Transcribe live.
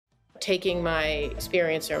taking my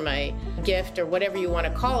experience or my gift or whatever you want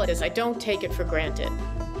to call it is I don't take it for granted.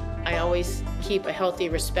 I always keep a healthy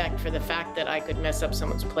respect for the fact that I could mess up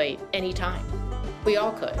someone's plate anytime. We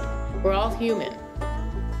all could. We're all human.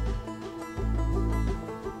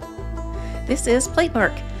 This is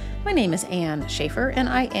Platemark. My name is Ann Shafer, and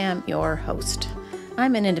I am your host.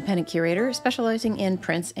 I'm an independent curator specializing in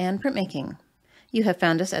prints and printmaking. You have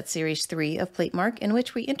found us at Series 3 of Platemark, in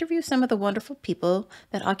which we interview some of the wonderful people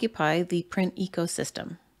that occupy the print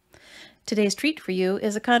ecosystem. Today's treat for you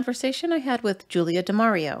is a conversation I had with Julia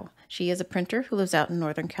DeMario. She is a printer who lives out in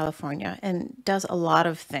Northern California and does a lot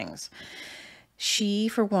of things. She,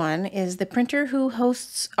 for one, is the printer who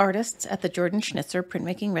hosts artists at the Jordan Schnitzer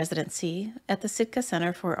Printmaking Residency at the Sitka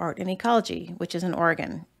Center for Art and Ecology, which is in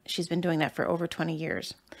Oregon. She's been doing that for over 20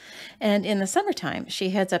 years. And in the summertime, she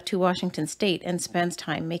heads up to Washington State and spends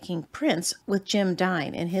time making prints with Jim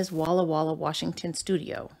Dine in his Walla Walla, Washington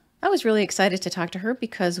studio. I was really excited to talk to her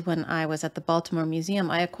because when I was at the Baltimore Museum,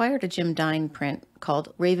 I acquired a Jim Dine print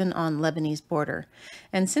called Raven on Lebanese Border.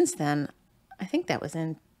 And since then, I think that was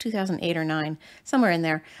in 2008 or 9, somewhere in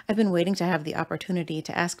there, I've been waiting to have the opportunity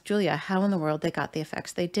to ask Julia how in the world they got the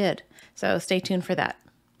effects they did. So stay tuned for that.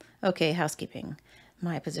 Okay, housekeeping.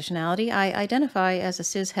 My positionality, I identify as a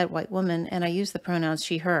cis-het white woman, and I use the pronouns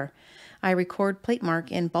she, her. I record Platemark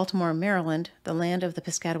in Baltimore, Maryland, the land of the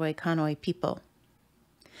Piscataway Conoy people.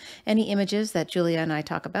 Any images that Julia and I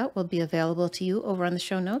talk about will be available to you over on the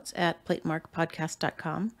show notes at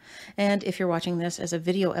platemarkpodcast.com. And if you're watching this as a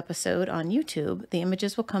video episode on YouTube, the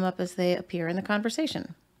images will come up as they appear in the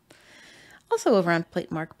conversation. Also over on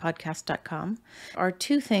platemarkpodcast.com are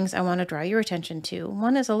two things I want to draw your attention to.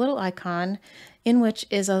 One is a little icon in which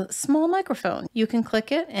is a small microphone. You can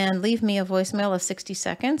click it and leave me a voicemail of 60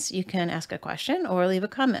 seconds. You can ask a question or leave a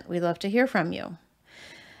comment. We'd love to hear from you.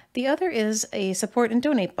 The other is a support and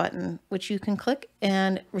donate button, which you can click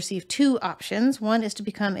and receive two options. One is to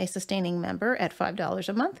become a sustaining member at $5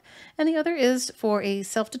 a month, and the other is for a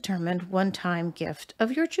self-determined one-time gift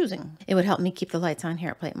of your choosing. It would help me keep the lights on here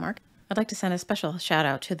at Platemark. I'd like to send a special shout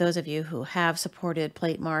out to those of you who have supported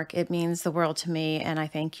Platemark. It means the world to me, and I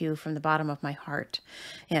thank you from the bottom of my heart.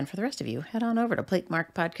 And for the rest of you, head on over to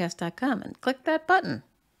platemarkpodcast.com and click that button.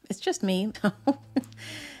 It's just me.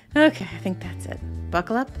 Okay, I think that's it.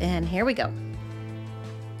 Buckle up, and here we go.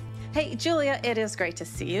 Hey, Julia, it is great to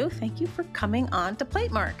see you. Thank you for coming on to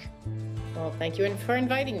Platemark. Well, thank you for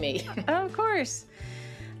inviting me. Of course.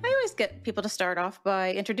 I always get people to start off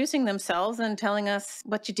by introducing themselves and telling us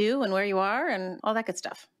what you do and where you are and all that good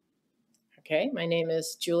stuff. Okay, my name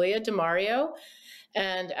is Julia DeMario.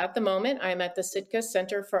 And at the moment, I'm at the Sitka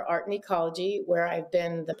Center for Art and Ecology, where I've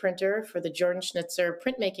been the printer for the Jordan Schnitzer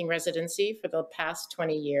Printmaking Residency for the past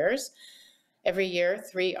 20 years. Every year,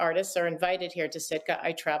 3 artists are invited here to Sitka.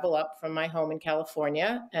 I travel up from my home in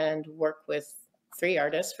California and work with 3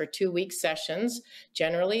 artists for 2-week sessions.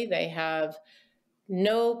 Generally, they have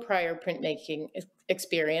no prior printmaking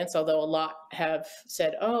experience, although a lot have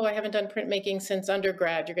said, oh, I haven't done printmaking since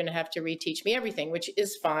undergrad. You're going to have to reteach me everything, which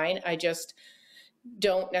is fine. I just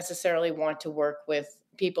don't necessarily want to work with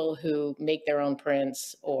people who make their own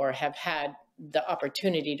prints or have had the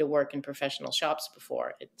opportunity to work in professional shops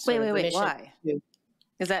before. It's wait, why?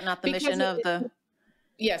 Is that not the mission of the...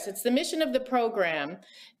 Yes, it's the mission of the program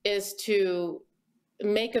is to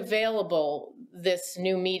make available this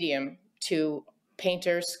new medium to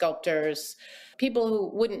painters, sculptors, people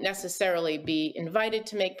who wouldn't necessarily be invited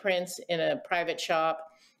to make prints in a private shop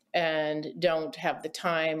and don't have the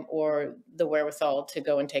time or the wherewithal to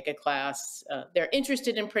go and take a class. They're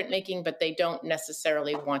interested in printmaking, but they don't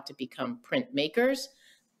necessarily want to become printmakers.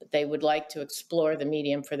 But they would like to explore the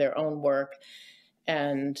medium for their own work.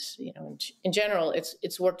 And in general,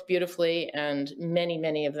 it's worked beautifully. And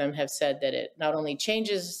many of them have said that it not only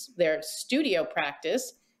changes their studio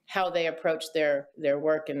practice, how they approach their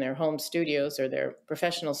work in their home studios or their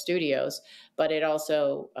professional studios, but it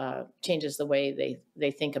also changes the way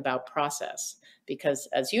they think about process. Because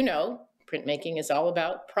as you know, printmaking is all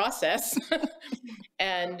about process.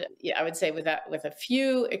 And yeah, I would say with a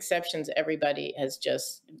few exceptions, everybody has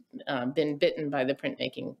just been bitten by the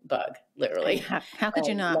printmaking bug, literally. How could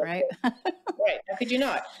you not, right? Right, how could you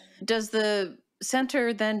not? Does the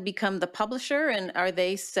center then become the publisher, and are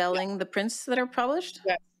they selling the prints that are published?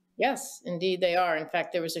 Yes, indeed they are. In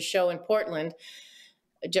fact, there was a show in Portland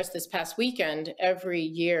just this past weekend. Every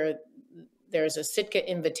year there's a Sitka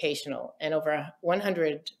Invitational, and over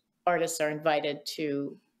 100 artists are invited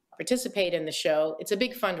to participate in the show. It's a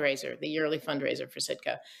big fundraiser, the yearly fundraiser for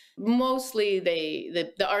Sitka. Mostly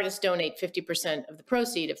the artists donate 50% of the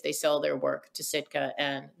proceed if they sell their work to Sitka,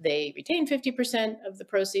 and they retain 50% of the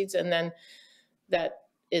proceeds. And then that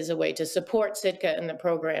is a way to support Sitka and the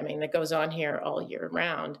programming that goes on here all year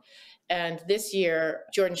round. And this year,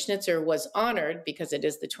 Jordan Schnitzer was honored because it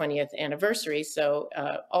is the 20th anniversary. So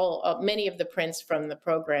many of the prints from the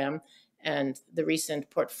program and the recent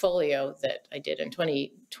portfolio that I did in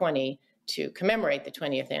 2020 to commemorate the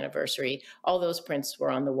 20th anniversary, all those prints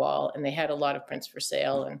were on the wall, and they had a lot of prints for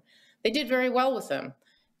sale, and they did very well with them.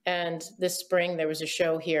 And this spring, there was a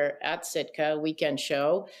show here at Sitka, a weekend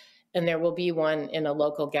show, and there will be one in a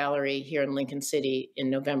local gallery here in Lincoln City in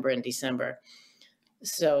November and December.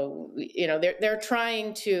 So, they're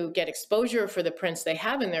trying to get exposure for the prints they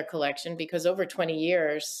have in their collection, because over 20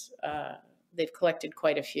 years, they've collected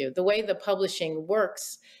quite a few. The way the publishing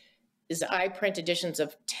works is I print editions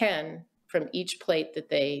of 10 from each plate that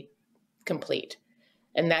they complete.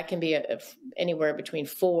 And that can be anywhere between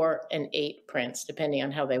 4 and 8 prints, depending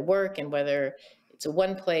on how they work and whether it's a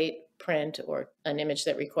one-plate print or an image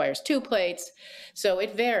that requires 2 plates. So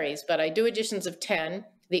it varies, but I do editions of 10.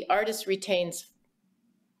 The artist retains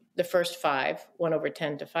the first 5,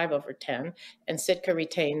 1/10 to 5/10, and Sitka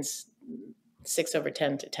retains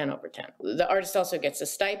 6/10 to 10/10. The artist also gets a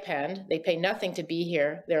stipend. They pay nothing to be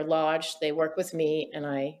here. They're lodged. They work with me, and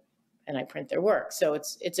I print their work. So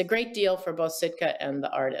it's a great deal for both Sitka and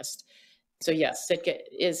the artist. So yes, Sitka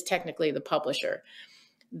is technically the publisher.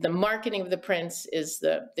 The marketing of the prints is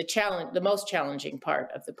the most challenging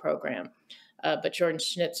part of the program. But Jordan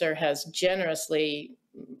Schnitzer has generously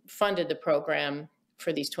funded the program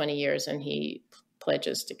for these 20 years, and he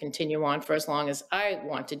pledges to continue on for as long as I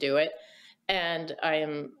want to do it. And I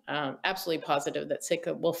am absolutely positive that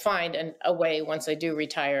Sitka will find a way, once I do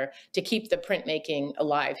retire, to keep the printmaking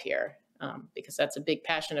alive here, because that's a big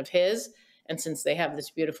passion of his. And since they have this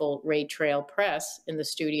beautiful Raid Trail press in the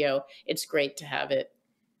studio, it's great to have it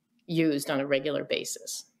used on a regular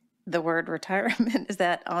basis. The word retirement, is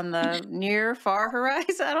that on the near, far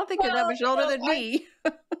horizon? I don't think you're that much older than me.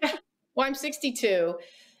 Well, I'm 62.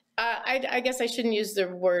 I guess I shouldn't use the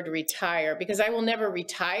word retire, because I will never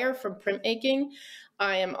retire from printmaking.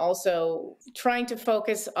 I am also trying to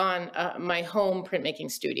focus on my home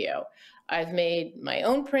printmaking studio. I've made my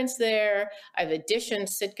own prints there. I've editioned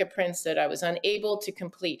Sitka prints that I was unable to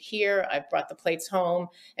complete here. I've brought the plates home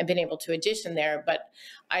and been able to edition there, but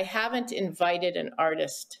I haven't invited an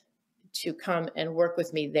artist to come and work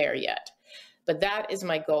with me there yet. But that is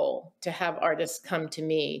my goal, to have artists come to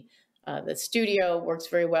me. The studio works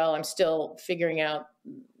very well. I'm still figuring out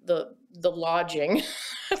the lodging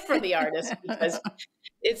for the artist, because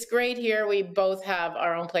it's great here. We both have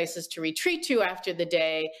our own places to retreat to after the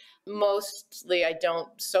day. Mostly I don't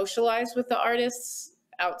socialize with the artists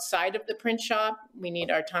outside of the print shop. We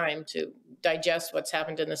need our time to digest what's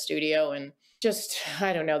happened in the studio, and just,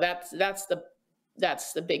 I don't know, that's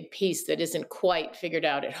the big piece that isn't quite figured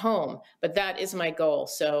out at home, but that is my goal.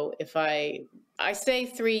 So if I say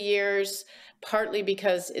 3 years, partly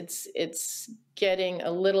because it's getting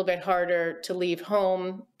a little bit harder to leave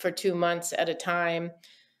home for 2 months at a time.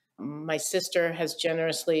 My sister has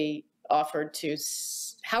generously offered to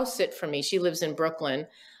house sit for me. She lives in Brooklyn,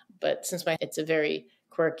 but since it's a very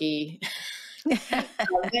quirky,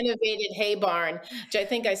 renovated hay barn, which I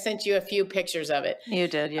think I sent you a few pictures of it. You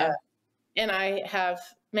did, yeah. And I have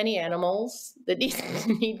many animals that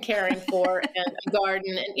need caring for, and a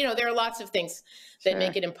garden. And, there are lots of things that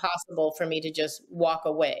make it impossible for me to just walk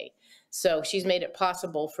away. So she's made it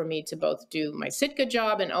possible for me to both do my Sitka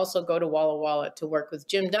job and also go to Walla Walla to work with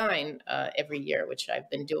Jim Dine every year, which I've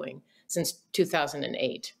been doing since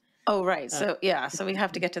 2008. Oh, right. So, so we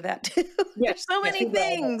have to get to that too. There's so many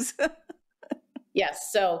things.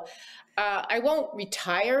 Yes. So I won't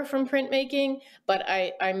retire from printmaking, but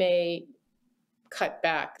I may cut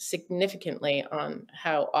back significantly on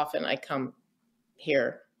how often I come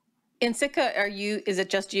here. In Sitka, is it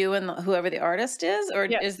just you and whoever the artist is, or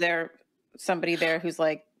is there somebody there who's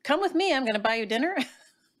like, come with me, I'm going to buy you dinner?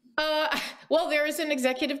 Well, there is an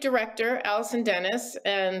executive director, Allison Dennis,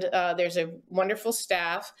 and there's a wonderful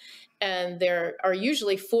staff, and there are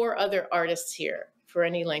usually 4 other artists here for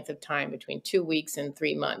any length of time, between 2 weeks and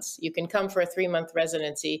 3 months. You can come for a 3-month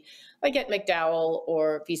residency, like at McDowell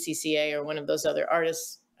or PCCA or one of those other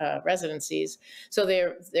artists' residencies. So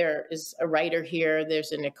there is a writer here,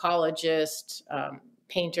 there's an ecologist,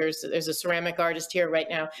 painters, there's a ceramic artist here right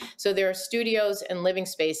now. So there are studios and living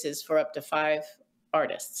spaces for up to 5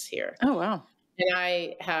 artists here. Oh, wow. And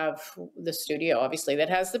I have the studio, obviously, that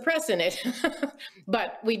has the press in it.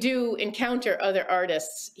 But we do encounter other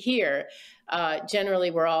artists here.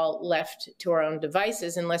 Generally, we're all left to our own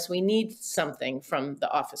devices unless we need something from the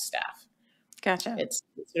office staff. Gotcha. It's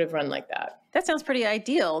sort of run like that. That sounds pretty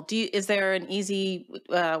ideal. Is there an easy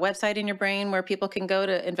website in your brain where people can go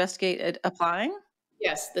to investigate applying?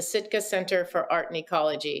 Yes, the Sitka Center for Art and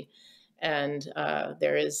Ecology. And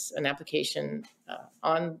there is an application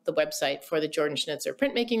on the website for the Jordan Schnitzer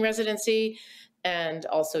Printmaking Residency and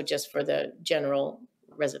also just for the general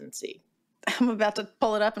residency. I'm about to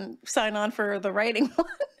pull it up and sign on for the writing one.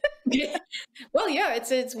 Yeah. Well, yeah,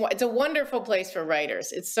 it's a wonderful place for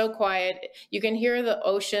writers. It's so quiet. You can hear the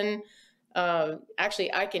ocean.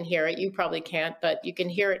 Actually, I can hear it. You probably can't, but you can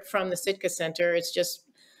hear it from the Sitka Center. It's just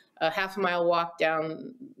a half-mile walk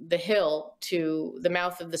down the hill to the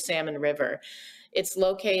mouth of the Salmon River. It's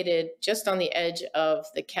located just on the edge of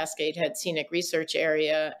the Cascade Head Scenic Research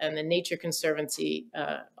Area, and the Nature Conservancy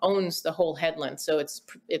owns the whole headland. So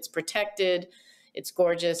it's protected. It's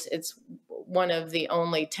gorgeous. It's one of the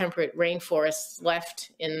only temperate rainforests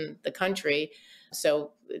left in the country.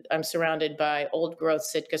 So I'm surrounded by old growth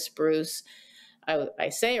Sitka spruce. I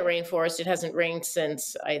say a rainforest. It hasn't rained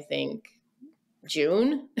since, I think,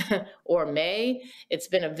 June or May. It's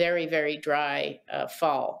been a very, very dry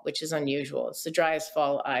fall, which is unusual. It's the driest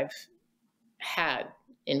fall I've had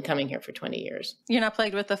in coming here for 20 years. You're not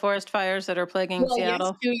plagued with the forest fires that are plaguing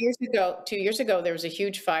Seattle? Yes, 2 years ago, there was a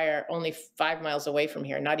huge fire only 5 miles away from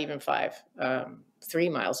here, not even 5, 3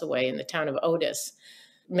 miles away in the town of Otis.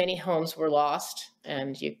 Many homes were lost,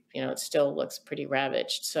 and it still looks pretty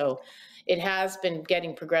ravaged. So it has been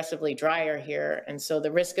getting progressively drier here, and so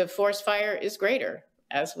the risk of forest fire is greater,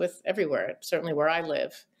 as with everywhere. Certainly where I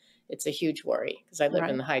live, it's a huge worry because I live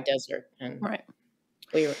in the high desert, and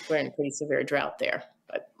we're in pretty severe drought there.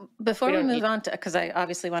 But before we move on to, because I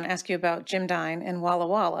obviously want to ask you about Jim Dine and Walla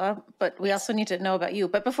Walla, but we also need to know about you.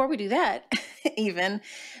 But before we do that, even,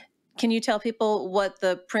 can you tell people what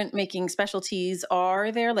the printmaking specialties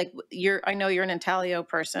are there? Like I know you're an intaglio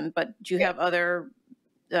person, but do you have other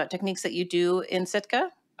techniques that you do in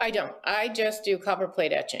Sitka? I don't. I just do copper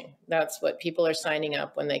plate etching. That's what people are signing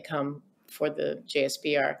up when they come for the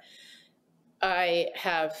JSBR. I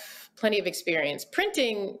have plenty of experience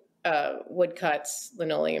printing wood cuts,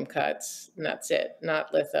 linoleum cuts, and that's it,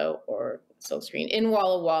 not litho or silkscreen. In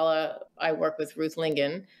Walla Walla, I work with Ruth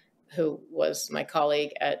Lingen, who was my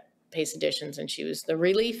colleague at Pace Editions, and she was the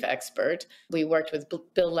relief expert. We worked with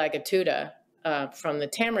Bill Lagatuda from the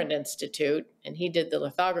Tamarind Institute, and he did the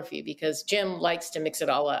lithography because Jim likes to mix it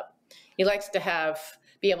all up. He likes to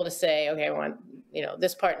be able to say, okay, I want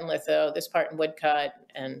this part in litho, this part in woodcut,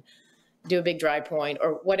 and do a big dry point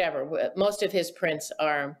or whatever. Most of his prints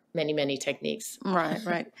are many, many techniques.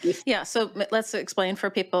 Right. Yeah, so let's explain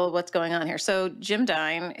for people what's going on here. So Jim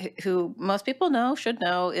Dine, who most people should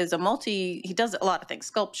know, is he does a lot of things,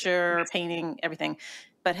 sculpture, painting, everything,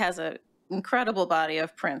 but has an incredible body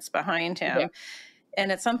of prints behind him. Yeah.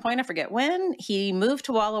 And at some point, I forget when, he moved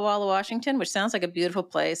to Walla Walla, Washington, which sounds like a beautiful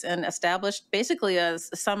place, and established basically a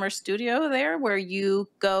summer studio there where you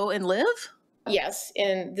go and live? Yes,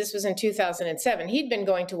 and this was in 2007. He'd been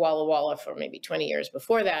going to Walla Walla for maybe 20 years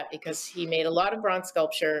before that because he made a lot of bronze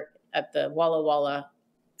sculpture at the Walla Walla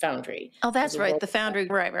foundry. Oh, that's right, the foundry,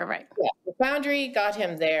 right. Yeah, the foundry got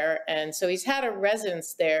him there, and so he's had a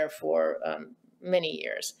residence there for many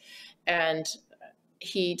years. And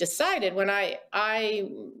he decided when I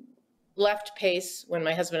left Pace, when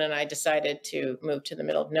my husband and I decided to move to the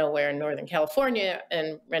middle of nowhere in Northern California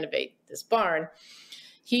and renovate this barn,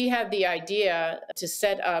 he had the idea to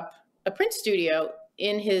set up a print studio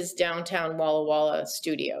in his downtown Walla Walla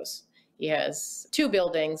studios. He has 2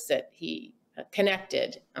 buildings that he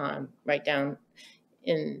connected right down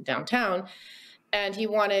in downtown. And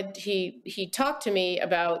he talked to me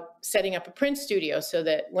about setting up a print studio so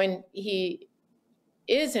that when he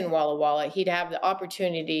is in Walla Walla, he'd have the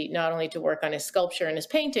opportunity not only to work on his sculpture and his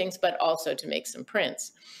paintings, but also to make some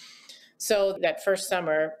prints. So that first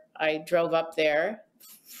summer, I drove up there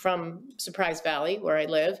from Surprise Valley, where I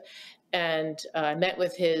live, and met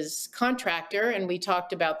with his contractor, and we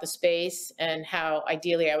talked about the space and how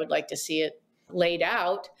ideally I would like to see it laid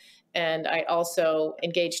out. And I also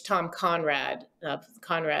engaged Tom Conrad of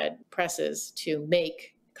Conrad Presses to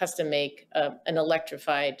custom make an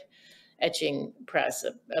electrified etching press,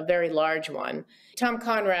 a very large one. Tom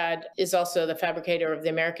Conrad is also the fabricator of the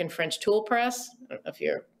American French tool press. I don't know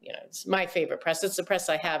if it's my favorite press. It's the press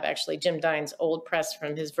I have, actually. Jim Dine's old press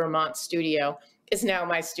from his Vermont studio is now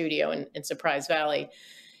my studio in Surprise Valley.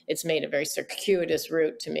 It's made a very circuitous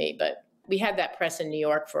route to me, but we had that press in New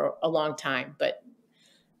York for a long time, but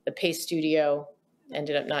the Pace studio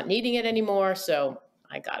ended up not needing it anymore, so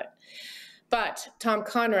I got it. But Tom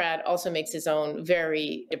Conrad also makes his own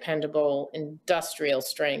very dependable industrial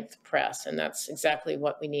strength press, and that's exactly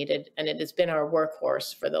what we needed. And it has been our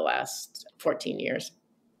workhorse for the last 14 years.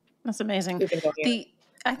 That's amazing. We've been going on.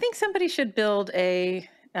 I think somebody should build a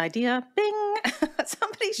idea. Bing.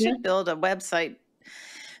 Somebody should build a website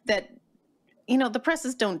that, the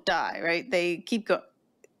presses don't die, right? They keep going.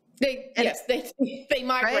 They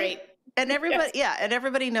migrate. Right? And everybody, Yes. and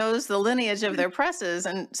everybody knows the lineage of their presses,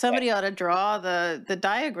 and somebody ought to draw the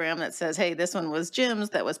diagram that says, hey, this one was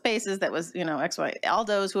Jim's, that was Pace's, that was, X, Y,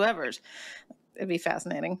 Aldo's, whoever's. It'd be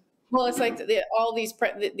fascinating. Well, it's like all these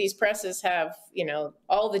presses have,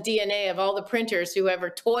 all the DNA of all the printers who ever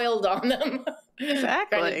toiled on them.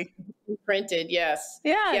 Exactly. Printed, yes.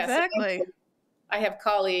 Yeah, yes. exactly. I have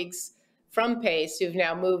colleagues from Pace who've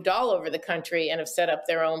now moved all over the country and have set up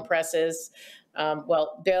their own presses.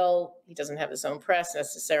 Well, Bill, he doesn't have his own press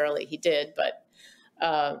necessarily. He did, but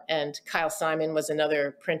and Kyle Simon was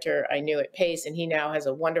another printer I knew at Pace, and he now has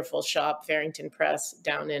a wonderful shop, Farrington Press,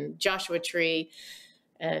 down in Joshua Tree.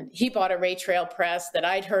 And he bought a Ray Trail press that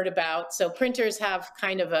I'd heard about. So printers have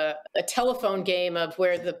kind of a telephone game of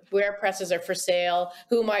where presses are for sale,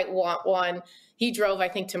 who might want one. He drove, I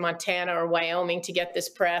think, to Montana or Wyoming to get this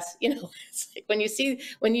press. It's like when you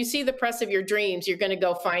see the press of your dreams, you're going to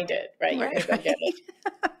go find it, right? You're going to go get it.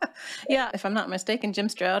 Yeah, if I'm not mistaken, Jim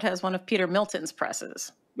Stroud has one of Peter Milton's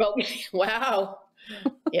presses. Well, wow.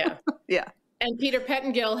 Yeah. Yeah. And Peter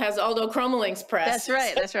Pettengill has Aldo Cromeling's press.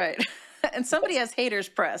 That's right. And somebody has Hader's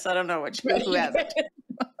press. I don't know who has it.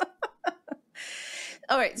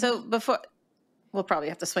 All right. So we'll probably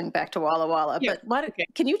have to swing back to Walla Walla. Yeah. But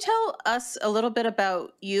can you tell us a little bit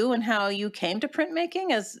about you and how you came to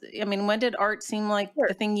printmaking? When did art seem like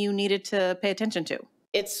the thing you needed to pay attention to?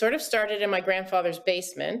 It sort of started in my grandfather's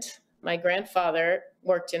basement. My grandfather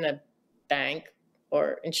worked in a bank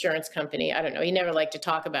or insurance company. I don't know. He never liked to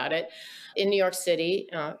talk about it. In New York City,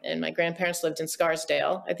 and my grandparents lived in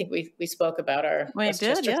Scarsdale. I think we spoke about our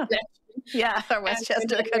Westchester connection. Yeah, our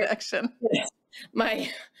Westchester connection. Yes.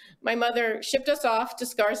 My mother shipped us off to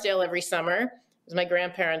Scarsdale every summer because my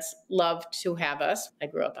grandparents loved to have us. I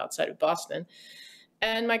grew up outside of Boston.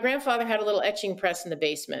 And my grandfather had a little etching press in the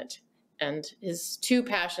basement. And his two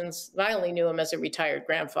passions, I only knew him as a retired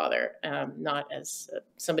grandfather, not as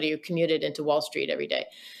somebody who commuted into Wall Street every day.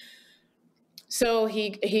 So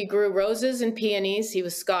he grew roses and peonies. He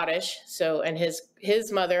was Scottish. And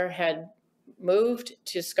his mother had moved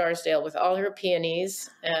to Scarsdale with all her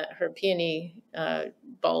peonies, her peony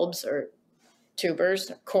bulbs or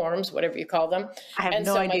tubers, corms, whatever you call them. I have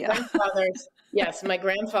no idea. My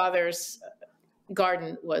grandfather's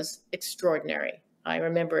garden was extraordinary. I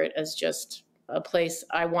remember it as just a place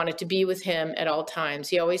I wanted to be with him at all times.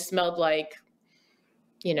 He always smelled like,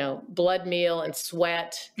 blood meal and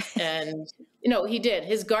sweat. And, he did.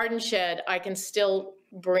 His garden shed, I can still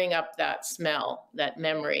bring up that smell, that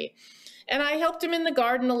memory. And I helped him in the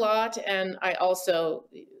garden a lot. And I also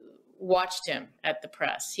watched him at the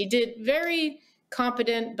press. He did very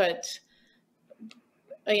competent, but,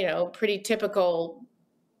 pretty typical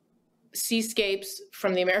seascapes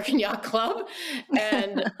from the American Yacht Club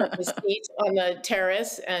and his seat on the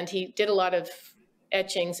terrace. And he did a lot of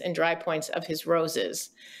etchings and dry points of his roses.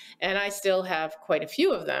 And I still have quite a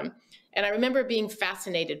few of them. And I remember being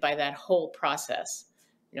fascinated by that whole process.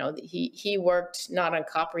 He worked not on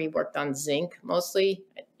copper, he worked on zinc mostly.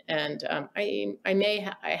 And I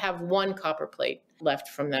have one copper plate left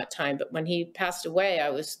from that time. But when he passed away, I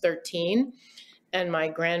was 13. And my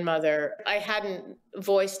grandmother, I hadn't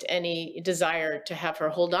voiced any desire to have her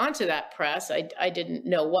hold on to that press. I didn't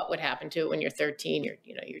know what would happen to it when you're 13.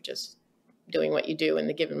 You're just doing what you do in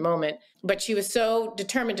the given moment. But she was so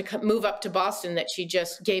determined to move up to Boston that she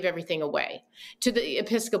just gave everything away to the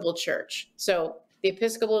Episcopal Church. So the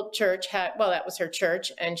Episcopal Church that was her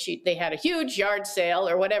church, and they had a huge yard sale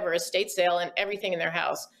or whatever, estate sale, and everything in their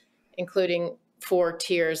house, including 4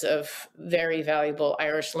 tiers of very valuable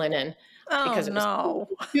Irish linen. Because it was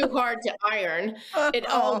too hard to iron. It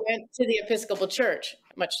all went to the Episcopal Church,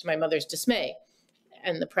 much to my mother's dismay.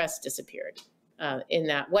 And the press disappeared in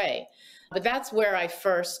that way. But that's where I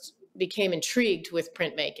first became intrigued with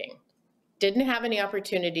printmaking. Didn't have any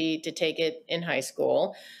opportunity to take it in high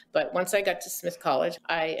school. But once I got to Smith College,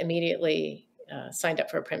 I immediately signed up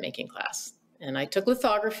for a printmaking class. And I took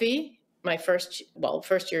lithography. First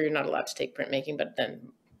year, you're not allowed to take printmaking. But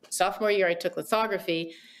then sophomore year, I took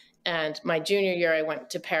lithography. And my junior year, I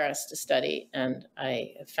went to Paris to study, and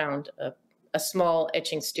I found a small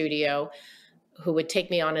etching studio who would take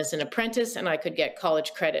me on as an apprentice, and I could get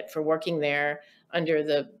college credit for working there under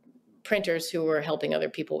the printers who were helping other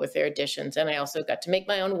people with their editions. And I also got to make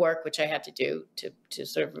my own work, which I had to do to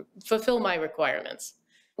sort of fulfill my requirements.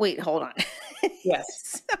 Wait, hold on.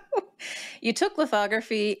 Yes. So you took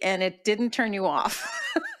lithography and it didn't turn you off.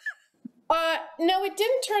 No, it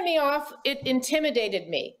didn't turn me off. It intimidated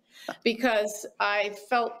me because I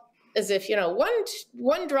felt as if,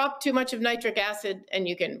 one drop too much of nitric acid and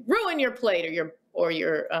you can ruin your plate or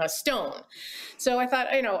your stone. So I thought,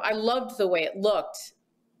 I loved the way it looked,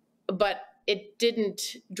 but it didn't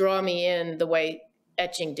draw me in the way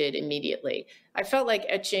etching did immediately. I felt like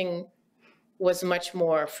etching was much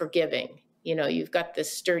more forgiving. You've got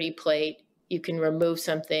this sturdy plate. You can remove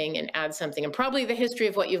something and add something. And probably the history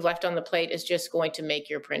of what you've left on the plate is just going to make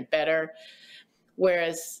your print better.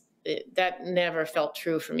 Whereas that never felt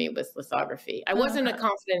true for me with lithography. I wasn't a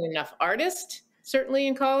confident enough artist, certainly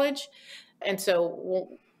in college. And so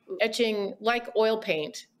etching, like oil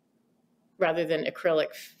paint, rather than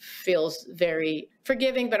acrylic, feels very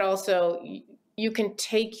forgiving, but also you can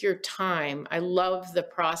take your time. I love the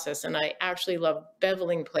process, and I actually love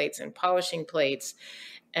beveling plates and polishing plates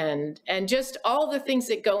and just all the things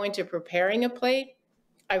that go into preparing a plate.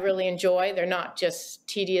 I really enjoy. They're not just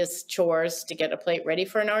tedious chores to get a plate ready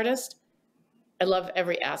for an artist. I love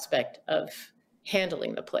every aspect of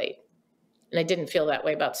handling the plate. And I didn't feel that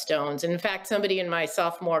way about stones. And in fact, somebody in my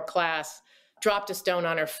sophomore class dropped a stone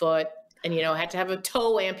on her foot and, had to have a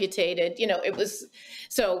toe amputated. It was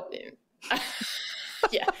so...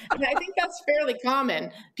 Yeah, and I think that's fairly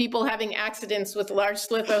common. People having accidents with large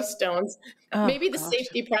litho stones. Maybe the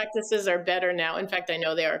safety practices are better now. In fact, I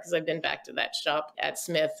know they are because I've been back to that shop at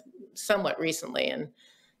Smith somewhat recently, and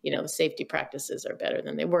the safety practices are better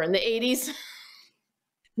than they were in the 80s.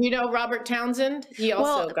 Robert Townsend. He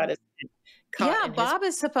also got his. Yeah, Bob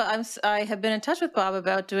is supposed. I have been in touch with Bob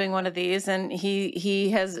about doing one of these, and he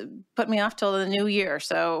has put me off till the new year.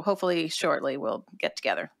 So hopefully, shortly we'll get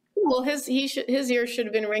together. Well, his ears should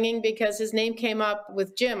have been ringing because his name came up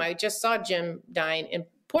with Jim. I just saw Jim Dine in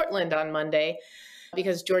Portland on Monday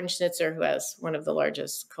because Jordan Schnitzer, who has one of the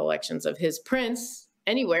largest collections of his prints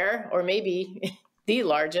anywhere, or maybe the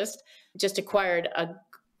largest, just acquired a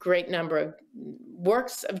great number of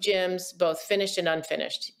works of Jim's, both finished and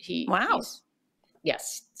unfinished. Wow.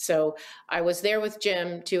 Yes. So I was there with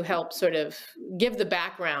Jim to help sort of give the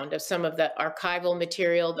background of some of the archival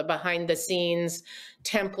material, the behind the scenes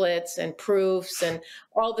templates and proofs and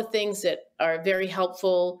all the things that are very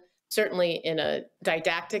helpful, certainly in a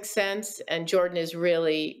didactic sense. And Jordan is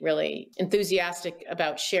really, really enthusiastic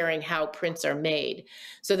about sharing how prints are made.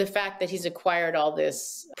 So the fact that he's acquired all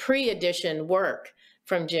this pre-edition work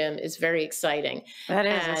from Jim is very exciting. That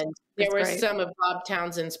is. And there were some of Bob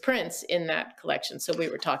Townsend's prints in that collection. So we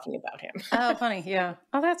were talking about him. Oh, funny. Yeah.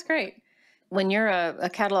 Oh, that's great. When you're a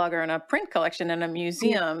cataloger in a print collection in a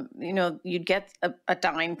museum, you'd get a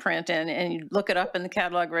Dine print and you'd look it up in the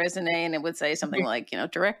catalog raisonné and it would say something like,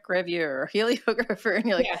 direct gravure or heliographer. And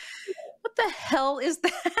you're like, what the hell is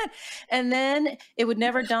that? And then it would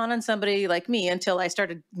never dawn on somebody like me until I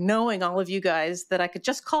started knowing all of you guys that I could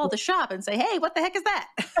just call the shop and say, hey, what the heck is that?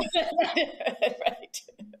 Right.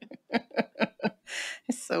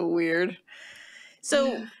 It's so weird.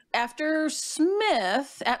 So after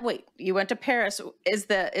Smith, you went to Paris. Is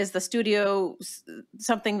the studio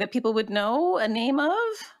something that people would know a name of?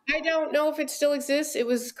 I don't know if it still exists. It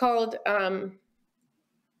was called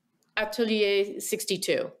Atelier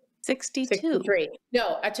 62. 63.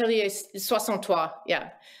 No, Atelier 63. Yeah.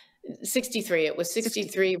 63. It was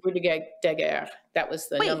 63 Rue de Daguerre. That was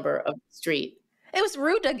the number of the street. It was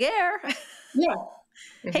Rue de Daguerre. Yeah.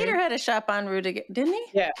 Hayter had a shop on Rue de Daguerre, didn't he?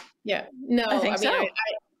 Yeah. Yeah. No, I think so.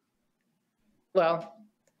 Well,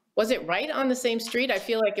 was it right on the same street? I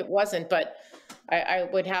feel like it wasn't, but I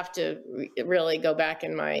would have to really go back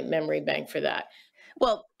in my memory bank for that.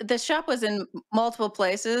 Well, the shop was in multiple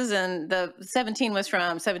places, and the 17 was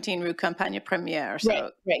from 17 Rue Campagne Première.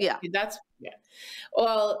 So, right. Yeah.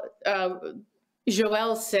 Well,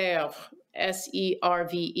 Joëlle Serve,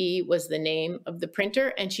 S-E-R-V-E, was the name of the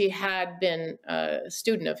printer, and she had been a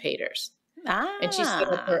student of Hayter's. And she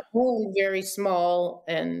set up her own very small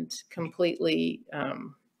and completely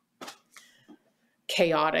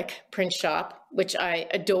chaotic print shop, which I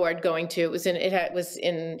adored going to. It was in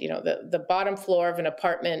the bottom floor of an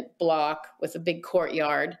apartment block with a big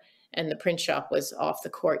courtyard, and the print shop was off the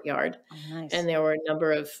courtyard. Oh, nice. And there were a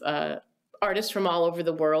number of artists from all over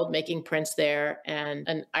the world making prints there, and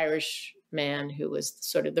an Irish man who was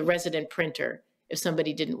sort of the resident printer if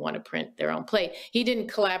somebody didn't want to print their own plate. He didn't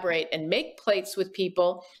collaborate and make plates with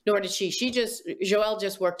people, nor did she. Joelle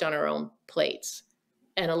just worked on her own plates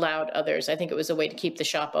and allowed others. I think it was a way to keep the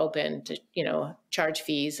shop open, to, charge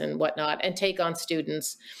fees and whatnot, and take on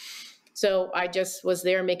students. So I just was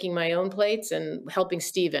there making my own plates and helping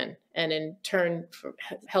Stephen. And in turn, for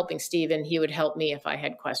helping Stephen, he would help me if I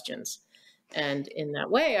had questions. And in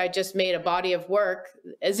that way, I just made a body of work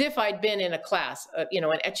as if I'd been in a class, an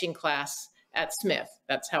etching class at Smith.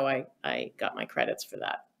 That's how I got my credits for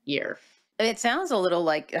that year. It sounds a little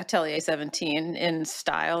like Atelier 17 in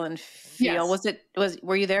style and feel. Yes.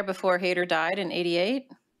 Were you there before Hayter died in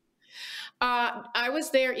 88? I was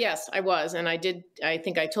there. Yes, I was. And I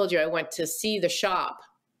think I told you I went to see the shop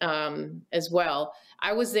as well.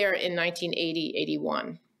 I was there in 1980,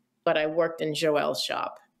 81, but I worked in Joelle's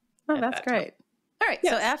shop. Oh, that's great. All right.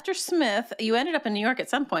 Yes. So after Smith, you ended up in New York at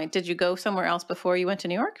some point. Did you go somewhere else before you went to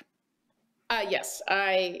New York? Yes.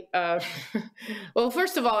 Well,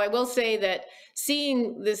 first of all, I will say that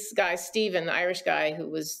seeing this guy, Stephen, the Irish guy,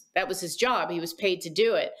 that was his job. He was paid to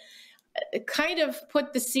do it. It kind of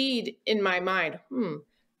put the seed in my mind.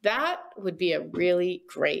 That would be a really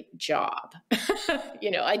great job.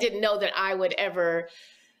 I didn't know that I would ever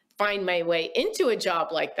find my way into a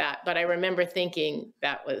job like that, but I remember thinking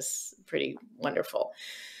that was pretty wonderful.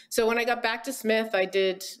 So when I got back to Smith, I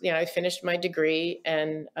did, I finished my degree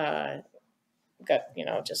and got,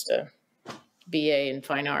 just a BA in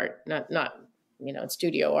fine art, not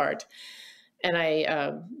studio art. And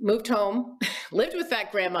I moved home, lived with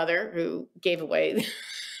that grandmother who gave away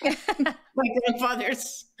my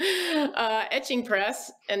grandfather's etching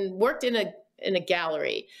press, and worked in a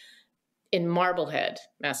gallery in Marblehead,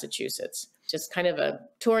 Massachusetts. Just kind of a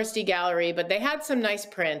touristy gallery, but they had some nice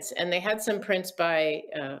prints, and they had some prints by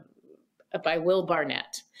Will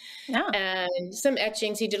Barnett. Yeah. And some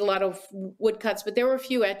etchings. He did a lot of woodcuts, but there were a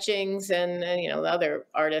few etchings, and the other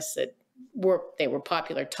artists that were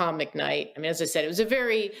popular. Tom McKnight. I mean, as I said, it was a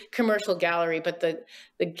very commercial gallery, but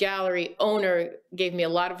the gallery owner gave me a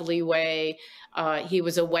lot of leeway. He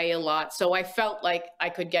was away a lot, so I felt like I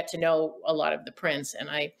could get to know a lot of the prints,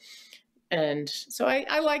 and so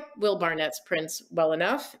I liked Will Barnett's prints well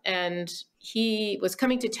enough. And he was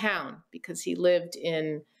coming to town because he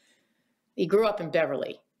grew up in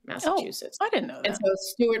Beverly, Massachusetts. Oh, I didn't know that. And so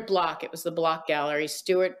Stuart Block, it was the Block Gallery,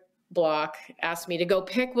 Stuart Block asked me to go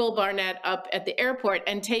pick Will Barnett up at the airport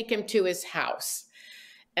and take him to his house.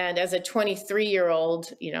 And as a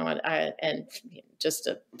 23-year-old, and just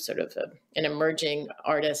a sort of an emerging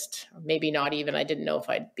artist, maybe not even, I didn't know if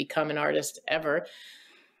I'd become an artist ever.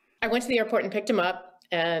 I went to the airport and picked him up,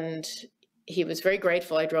 and he was very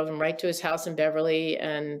grateful. I drove him right to his house in Beverly,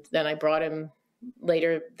 and then I brought him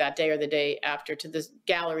later that day or the day after to the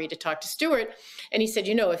gallery to talk to Stuart. And he said,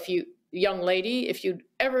 young lady, if you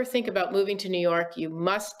ever think about moving to New York, you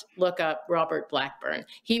must look up Robert Blackburn.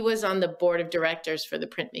 He was on the board of directors for the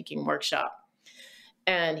printmaking workshop.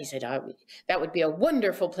 And he said, that would be a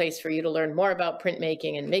wonderful place for you to learn more about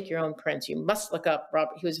printmaking and make your own prints. You must look up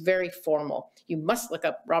Robert. He was very formal. You must look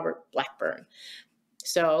up Robert Blackburn.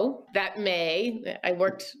 So that May, I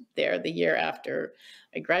worked there the year after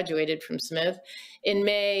I graduated from Smith. In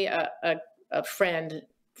May, a friend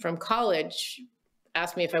from college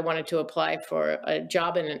asked me if I wanted to apply for a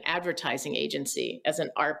job in an advertising agency as an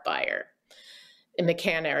art buyer in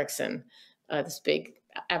McCann Erickson, this big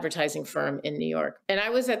advertising firm in New York. And I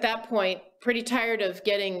was at that point pretty tired of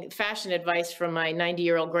getting fashion advice from my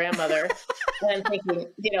 90-year-old grandmother and thinking,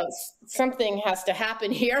 something has to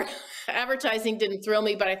happen here. Advertising didn't thrill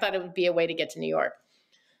me, but I thought it would be a way to get to New York.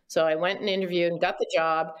 So I went and interviewed and got the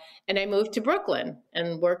job, and I moved to Brooklyn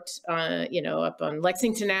and worked, up on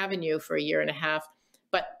Lexington Avenue for a year and a half.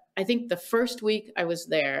 But I think the first week I was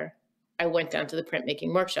there, I went down to the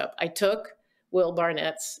printmaking workshop. I took Will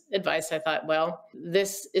Barnett's advice. I thought, well,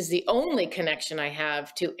 this is the only connection I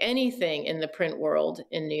have to anything in the print world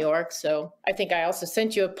in New York. So I think I also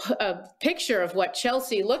sent you a picture of what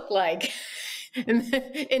Chelsea looked like in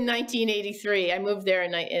 1983. I moved there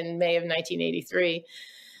in May of 1983.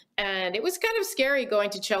 And it was kind of scary going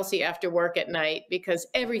to Chelsea after work at night because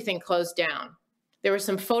everything closed down. There were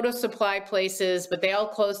some photo supply places, but they all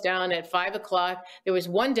closed down at 5 o'clock. There was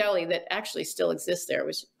one deli that actually still exists there,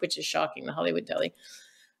 which is shocking, the Hollywood Deli.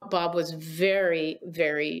 Bob was very,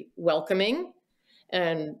 very welcoming.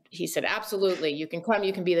 And he said, absolutely, you can come,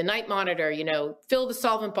 you can be the night monitor, fill the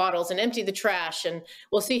solvent bottles and empty the trash, and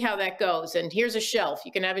we'll see how that goes. And here's a shelf.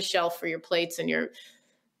 You can have a shelf for your plates and your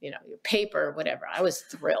paper, whatever. I was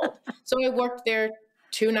thrilled. So I worked there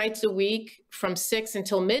 2 nights a week from 6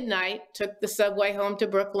 until midnight, took the subway home to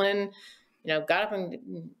Brooklyn, got up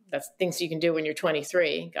and that's things you can do when you're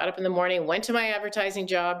 23. Got up in the morning, went to my advertising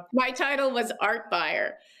job. My title was art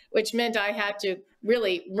buyer, which meant I had to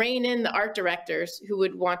really rein in the art directors who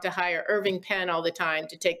would want to hire Irving Penn all the time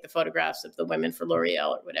to take the photographs of the women for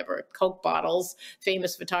L'Oreal or whatever, Coke bottles,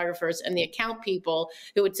 famous photographers, and the account people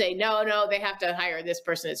who would say, no, they have to hire this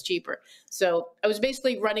person, it's cheaper. So I was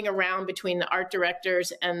basically running around between the art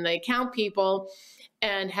directors and the account people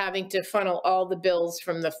and having to funnel all the bills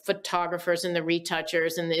from the photographers and the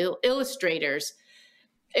retouchers and the illustrators.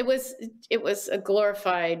 It was a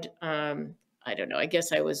glorified, I don't know, I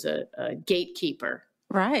guess I was a gatekeeper.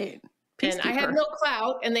 Right. And I had no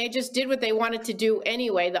clout, and they just did what they wanted to do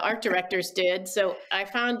anyway. The art directors did. So I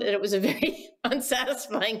found that it was a very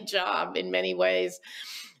unsatisfying job in many ways.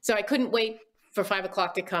 So I couldn't wait for 5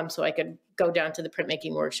 o'clock to come so I could go down to the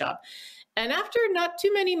printmaking workshop. And after not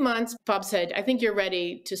too many months, Bob said, I think you're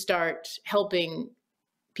ready to start helping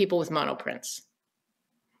people with monoprints.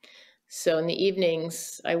 So in the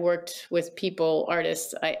evenings, I worked with people,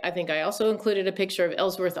 artists. I think I also included a picture of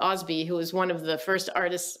Ellsworth Osby, who was one of the first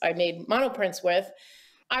artists I made monoprints with.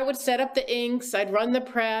 I would set up the inks, I'd run the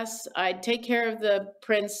press, I'd take care of the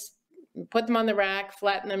prints, put them on the rack,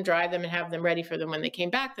 flatten them, dry them, and have them ready for them when they came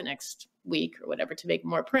back the next week or whatever to make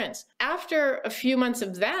more prints. After a few months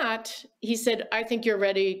of that, he said, I think you're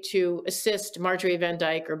ready to assist Marjorie Van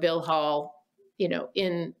Dyke or Bill Hall,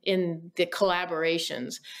 in the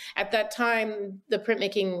collaborations. At that time, the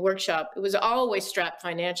printmaking workshop, it was always strapped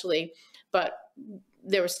financially, but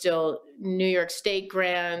there were still New York State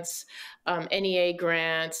grants, NEA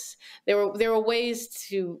grants. There were ways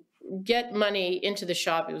to get money into the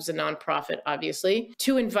shop. It was a nonprofit, obviously,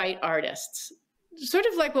 to invite artists. Sort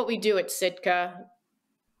of like what we do at Sitka.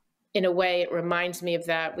 In a way, it reminds me of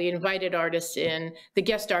that. We invited artists in the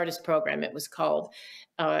guest artist program, it was called,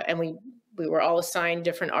 and we were all assigned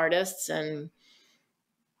different artists and,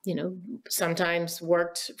 sometimes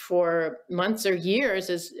worked for months or years.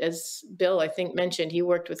 As Bill, I think, mentioned, he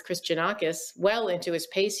worked with Chris Giannakis well into his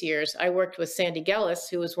Pace years. I worked with Sandy Gellis,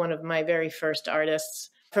 who was one of my very first artists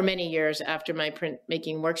for many years after my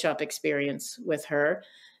printmaking workshop experience with her.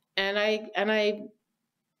 And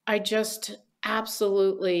I just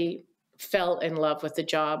absolutely fell in love with the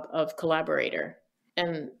job of collaborator.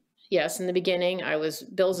 And yes, in the beginning, I was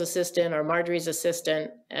Bill's assistant or Marjorie's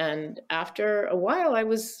assistant. And after a while, I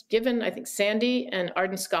was given, I think Sandy and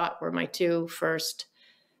Arden Scott were my two first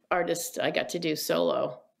artists I got to do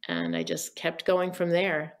solo. And I just kept going from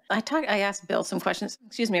there. I asked Bill some questions,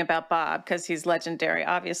 about Bob, because he's legendary,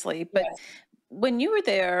 obviously. But yes. When you were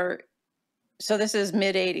there, so this is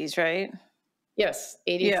mid-'80s, right? Yes,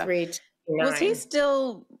 83 to 89. Was he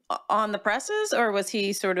still on the presses, or was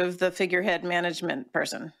he sort of the figurehead management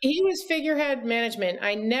person? He was figurehead management.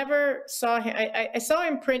 I never saw him. I saw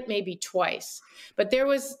him print maybe twice, but there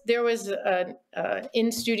was an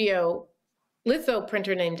in-studio litho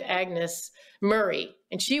printer named Agnes Murray,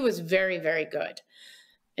 and she was very, very good.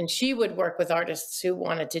 And she would work with artists who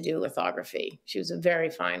wanted to do lithography. She was a very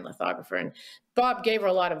fine lithographer. And Bob gave her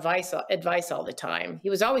a lot of advice all the time. He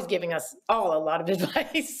was always giving us all a lot of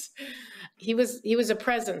advice. He was a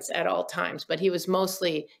presence at all times, but he was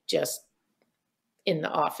mostly just in the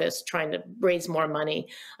office trying to raise more money.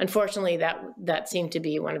 Unfortunately, that seemed to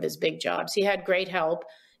be one of his big jobs. He had great help.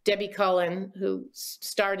 Debbie Cullen, who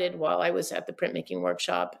started while I was at the printmaking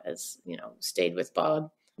workshop, stayed with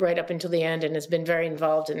Bob right up until the end and has been very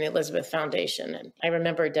involved in the Elizabeth Foundation. And I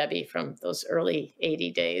remember Debbie from those early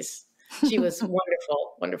 80 days. She was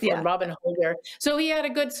wonderful. Yeah. And Robin Holder. So he had a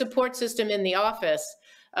good support system in the office,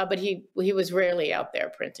 but he was rarely out there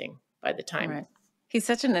printing by the time. Right. He's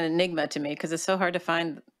such an enigma to me because it's so hard to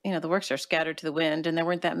find, the works are scattered to the wind and there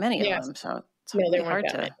weren't that many of them. So it's really hard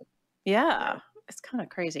to, yeah. It's kind of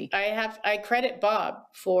crazy. I credit Bob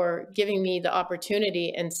for giving me the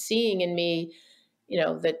opportunity and seeing in me,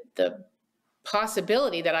 that the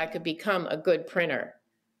possibility that I could become a good printer.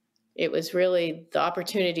 It was really the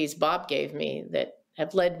opportunities Bob gave me that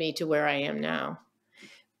have led me to where I am now.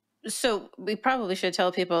 So we probably should tell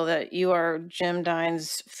people that you are Jim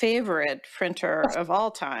Dine's favorite printer of all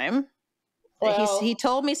time. Well, he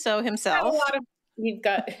told me so himself.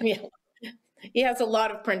 He has a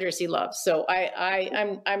lot of printers he loves. So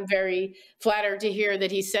I'm very flattered to hear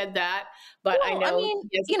that he said that. But I know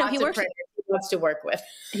he works. He wants to work with.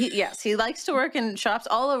 He likes to work in shops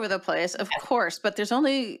all over the place, of course. But there's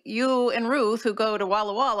only you and Ruth who go to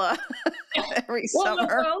Walla Walla every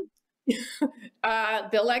summer.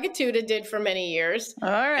 Bill Lagatuda did for many years. All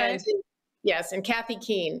right. And Kathy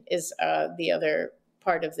Keene is the other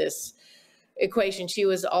part of this equation. She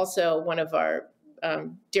was also one of our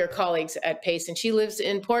dear colleagues at Pace, and she lives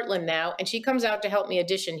in Portland now, and she comes out to help me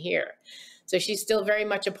edition here. So she's still very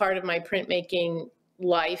much a part of my printmaking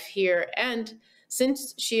life here. And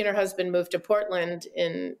since she and her husband moved to Portland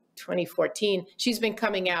in 2014, she's been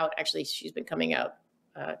coming out. Actually, she's been coming out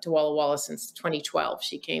to Walla Walla since 2012.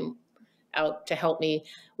 She came out to help me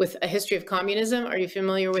with A History of Communism. Are you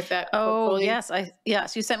familiar with that? Oh, portfolio?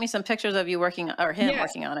 yes. You sent me some pictures of you working, or him Yes,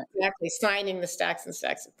 working on it. exactly. Signing the stacks and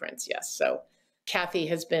stacks of prints. Yes. So Kathy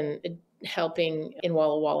has been helping in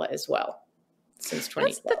Walla Walla as well since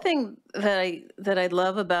 2012. That's the thing that I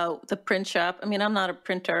love about the print shop. I mean, I'm not a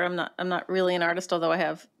printer. I'm not really an artist, although I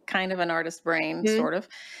have kind of an artist brain, sort of.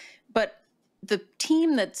 But the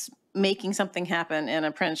team that's making something happen in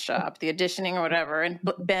a print shop, the editioning or whatever, and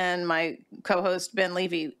Ben, my co-host Ben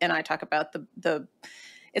Levy, and I talk about the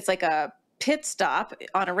it's like a pit stop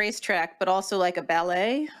on a racetrack, but also like a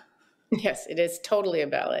ballet. Yes, it is totally a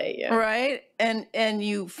ballet. Yeah. Right. And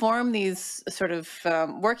you form these sort of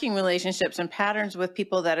working relationships and patterns with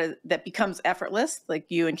people that becomes effortless, like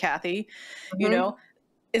you and Kathy, you know,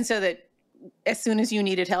 and so that as soon as you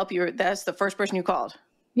needed help, that's the first person you called.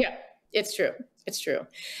 Yeah, it's true. It's true.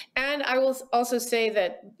 And I will also say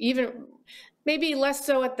that even maybe less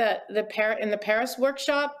so at in the Paris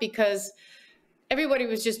workshop, because everybody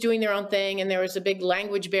was just doing their own thing, and there was a big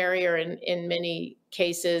language barrier in many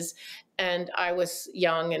cases. And I was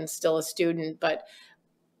young and still a student. But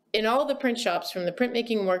in all the print shops, from the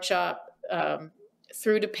printmaking workshop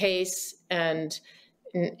through to Pace and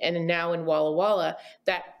now in Walla Walla,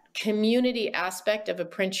 that community aspect of a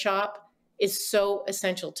print shop is so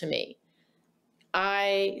essential to me.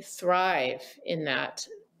 I thrive in that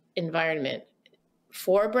environment.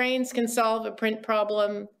 4 brains can solve a print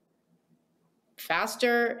problem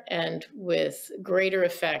faster and with greater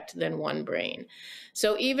effect than 1 brain.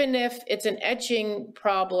 So even if it's an etching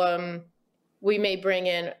problem, we may bring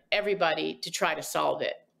in everybody to try to solve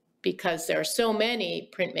it, because there are so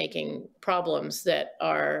many printmaking problems that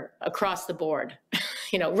are across the board.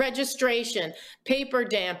 You know, registration, paper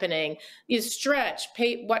dampening, you stretch,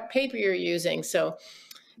 what paper you're using. So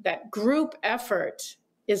that group effort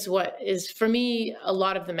is what is, for me, a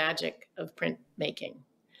lot of the magic of printmaking.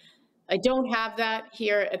 I don't have that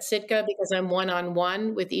here at Sitka because I'm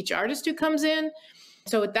one-on-one with each artist who comes in.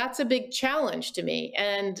 So that's a big challenge to me.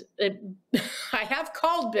 And I have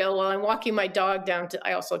called Bill while I'm walking my dog down to,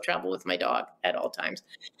 I also travel with my dog at all times.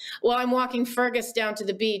 While I'm walking Fergus down to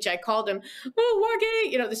the beach, I called him, oh,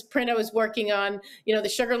 Woggy, you know, this print I was working on, you know, the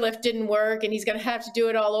sugar lift didn't work and he's going to have to do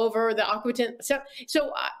it all over, the aquatint.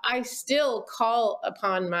 So I still call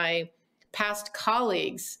upon my past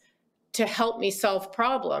colleagues to help me solve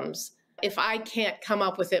problems if I can't come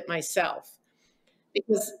up with it myself.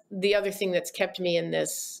 Because the other thing that's kept me in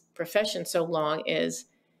this profession so long is,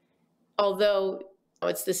 although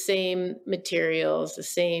it's the same materials, the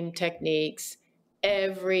same techniques,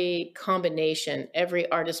 every combination, every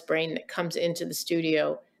artist brain that comes into the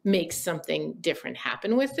studio makes something different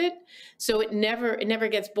happen with it. So it never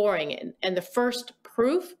gets boring. And the first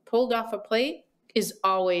proof pulled off a plate is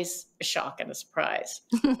always a shock and a surprise.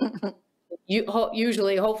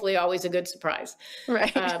 Usually, hopefully, always a good surprise.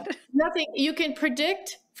 Right. Nothing you can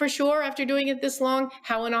predict for sure after doing it this long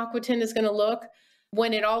how an aquatint is going to look.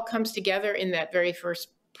 When it all comes together in that very first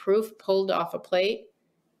proof pulled off a plate,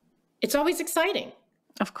 it's always exciting.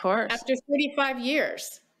 Of course. After 35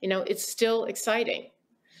 years, you know, it's still exciting.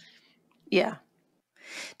 Yeah.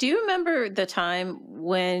 Do you remember the time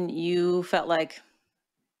when you felt like,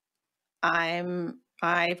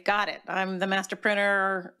 I've got it, I'm the master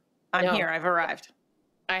printer, I'm here, I've arrived?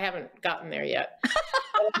 I haven't gotten there yet.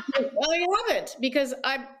 Well, I haven't, because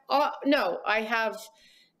I have,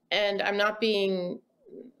 and I'm not being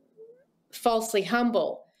falsely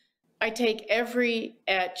humble. I take every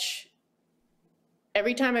etch,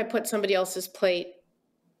 every time I put somebody else's plate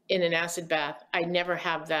in an acid bath, I never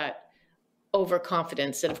have that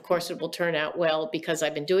overconfidence that, of course, it will turn out well because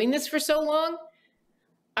I've been doing this for so long.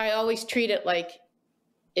 I always treat it like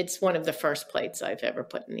it's one of the first plates I've ever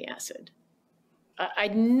put in the acid.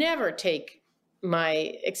 I'd never take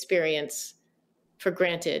my experience for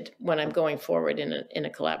granted when I'm going forward in a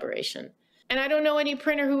collaboration. And I don't know any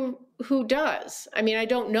printer who does. I mean, I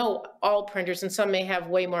don't know all printers, and some may have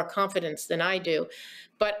way more confidence than I do,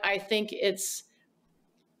 but I think it's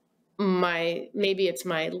maybe it's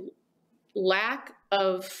my lack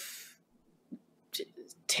of,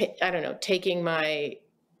 taking my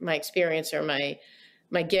experience or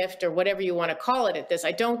my gift or whatever you want to call it at this.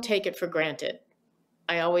 I don't take it for granted.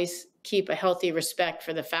 I always keep a healthy respect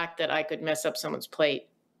for the fact that I could mess up someone's plate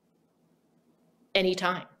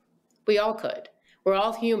anytime. We all could. We're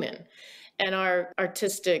all human. And our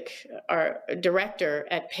director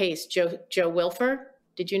at Pace, Joe Wilfer.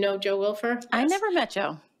 Did you know Joe Wilfer? Yes. I never met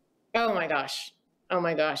Joe. Oh my gosh. Oh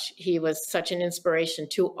my gosh. He was such an inspiration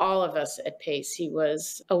to all of us at Pace. He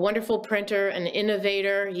was a wonderful printer, an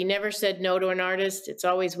innovator. He never said no to an artist. It's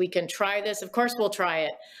always, we can try this. Of course, we'll try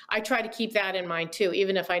it. I try to keep that in mind too,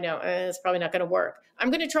 even if I know it's probably not going to work. I'm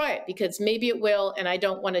going to try it because maybe it will, and I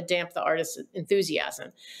don't want to damp the artist's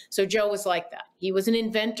enthusiasm. So Joe was like that. He was an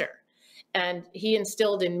inventor, and he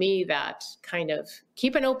instilled in me that kind of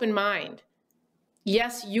keep an open mind.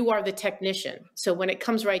 Yes, you are the technician. So when it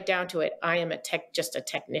comes right down to it, I am just a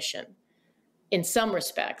technician in some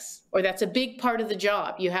respects, or that's a big part of the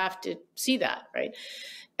job. You have to see that, right?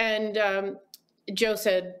 And Joe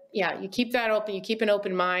said, yeah, you keep that open, you keep an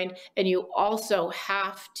open mind, and you also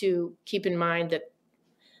have to keep in mind that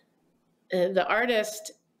the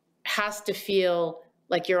artist has to feel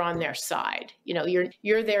like you're on their side. You know,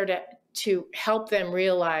 you're there to help them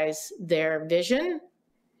realize their vision.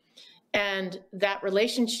 And that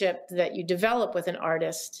relationship that you develop with an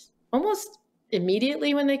artist almost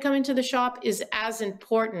immediately when they come into the shop is as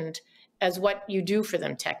important as what you do for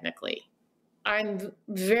them technically. I'm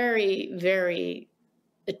very, very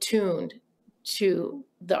attuned to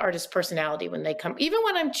the artist's personality when they come, even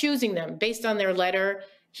when I'm choosing them based on their letter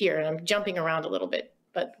here, and I'm jumping around a little bit,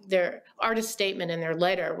 but their artist statement and their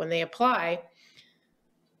letter, when they apply,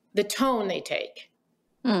 the tone they take.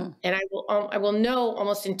 And I will know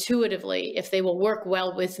almost intuitively if they will work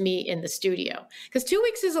well with me in the studio. Because 2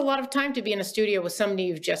 weeks is a lot of time to be in a studio with somebody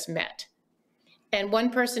you've just met. And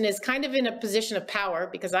one person is kind of in a position of power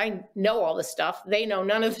because I know all the stuff. They know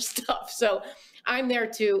none of the stuff. So I'm there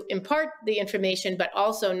to impart the information, but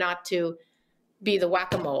also not to be the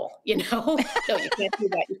whack-a-mole, you know? No, you can't do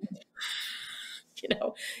that. You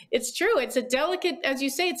know, it's true. It's a delicate, as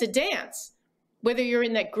you say, it's a dance. Whether you're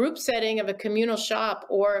in that group setting of a communal shop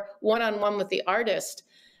or one-on-one with the artist,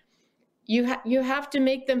 you have to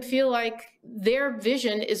make them feel like their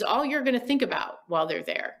vision is all you're going to think about while they're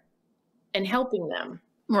there and helping them.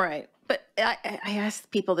 Right. But I ask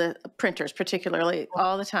people, the printers particularly,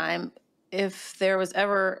 all the time, if there was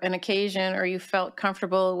ever an occasion or you felt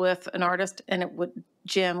comfortable with an artist and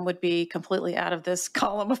Jim would be completely out of this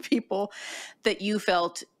column of people that you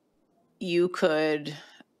felt you could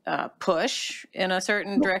push in a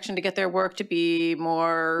certain direction to get their work to be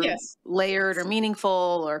more layered or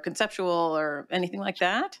meaningful or conceptual or anything like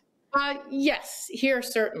that? Yes, here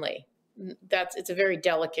certainly. It's a very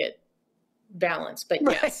delicate balance, but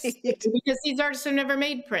yes, because these artists have never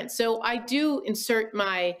made prints. So I do insert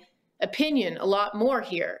my opinion a lot more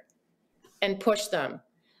here and push them.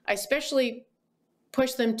 I especially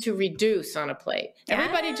push them to reduce on a plate.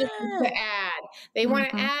 Everybody just wants to add. They want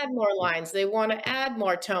to add more lines. They want to add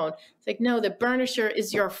more tone. It's like, no, the burnisher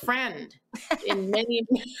is your friend. In many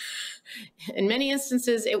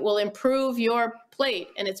instances, it will improve your plate,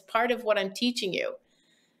 and it's part of what I'm teaching you.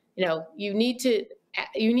 You know, you need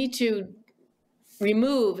to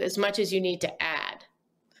remove as much as you need to add.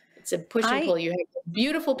 It's a push and pull. You have a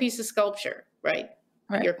beautiful piece of sculpture, right?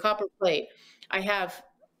 Your copper plate. I have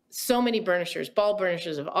so many burnishers, ball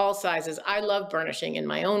burnishers of all sizes. I love burnishing in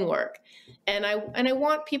my own work. And I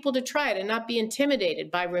want people to try it and not be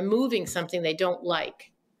intimidated by removing something they don't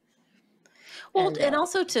like. Well, and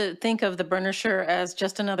also to think of the burnisher as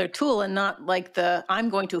just another tool and not like the I'm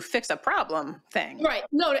going to fix a problem thing. Right.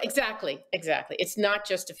 No, exactly. It's not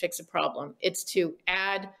just to fix a problem. It's to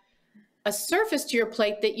add a surface to your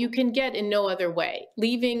plate that you can get in no other way.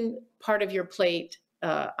 Leaving part of your plate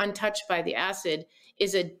untouched by the acid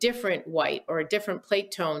is a different white or a different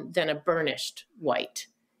plate tone than a burnished white.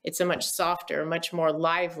 It's a much softer, much more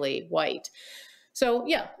lively white. So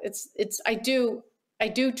yeah, I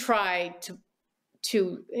do try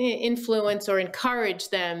to influence or encourage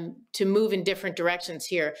them to move in different directions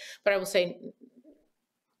here, but I will say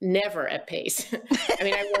never at Pace. I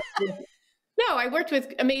mean, I worked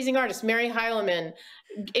with amazing artists, Mary Heileman,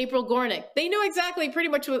 April Gornick. They knew exactly pretty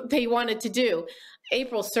much what they wanted to do.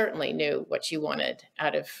 April certainly knew what she wanted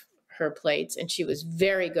out of her plates, and she was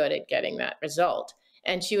very good at getting that result.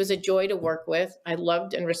 And she was a joy to work with. I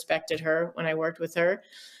loved and respected her when I worked with her.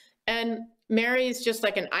 And Mary is just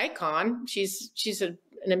like an icon. She's an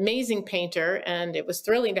amazing painter, and it was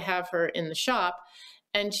thrilling to have her in the shop.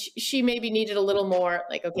 And she maybe needed a little more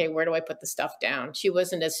like, okay, where do I put the stuff down? She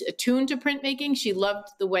wasn't as attuned to printmaking. She loved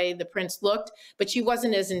the way the prints looked, but she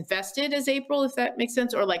wasn't as invested as April, if that makes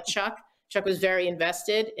sense, or like Chuck. Chuck was very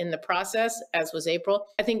invested in the process, as was April.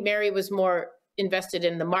 I think Mary was more invested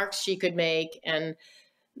in the marks she could make and,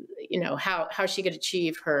 you know, how she could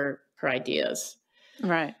achieve her ideas.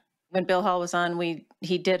 Right. When Bill Hall was on,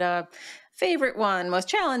 he did a favorite one, most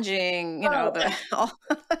challenging, you know,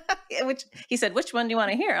 which he said, which one do you want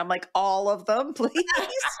to hear? I'm like, all of them, please.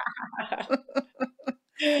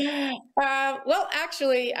 Well,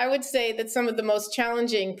 actually, I would say that some of the most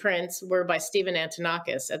challenging prints were by Stephen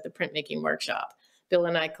Antonakis at the printmaking workshop. Bill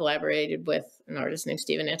and I collaborated with an artist named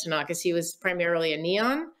Stephen Antonakis. He was primarily a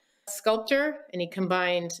neon sculptor, and he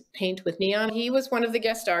combined paint with neon. He was one of the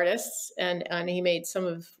guest artists, and he made some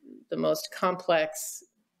of the most complex,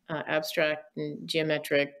 abstract and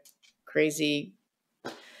geometric, crazy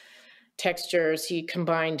textures. He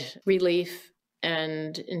combined relief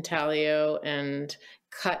and intaglio and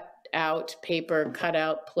cut out paper, cut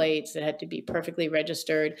out plates that had to be perfectly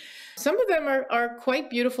registered. Some of them are quite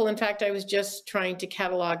beautiful. In fact, I was just trying to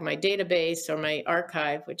catalog my database or my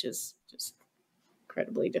archive, which is just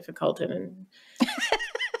incredibly difficult and a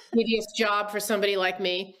tedious job for somebody like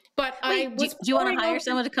me. But Wait, do you want to hire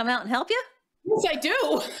someone to come out and help you? Yes, I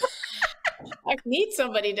do. I need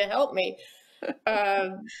somebody to help me.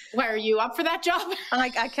 Why, are you up for that job? I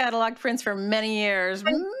cataloged prints for many years,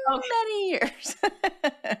 many years.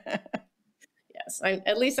 Yes,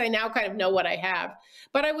 at least I now kind of know what I have.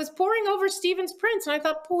 But I was poring over Stephen's prints, and I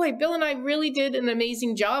thought, boy, Bill and I really did an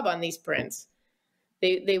amazing job on these prints.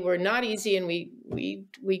 They were not easy, and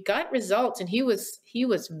we got results. And he was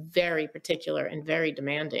very particular and very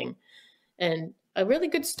demanding, and a really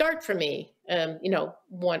good start for me. You know,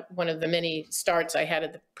 one of the many starts I had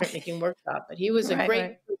at the printmaking workshop. But he was a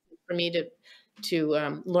great person for me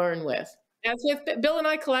to learn with. As with Bill and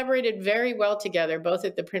I collaborated very well together, both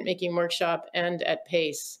at the printmaking workshop and at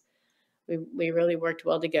PACE. We really worked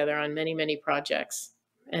well together on many, many projects.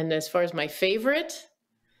 And as far as my favorite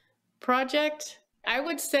project, I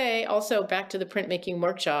would say also back to the printmaking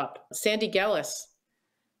workshop, Sandy Gellis.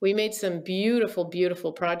 We made some beautiful,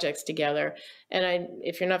 beautiful projects together. And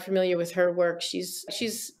if you're not familiar with her work, she's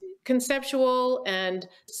conceptual and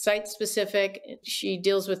site-specific. She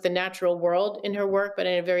deals with the natural world in her work, but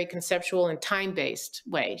in a very conceptual and time-based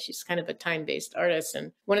way. She's kind of a time-based artist.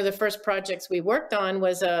 And one of the first projects we worked on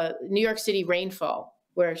was a New York City rainfall,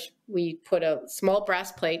 where we put a small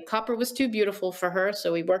brass plate. Copper was too beautiful for her,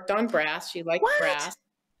 so we worked on brass. She liked brass.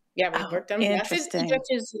 Yeah, we worked on brass.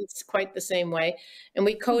 It's quite the same way. And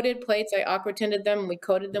we coated plates. I aquatinted them. We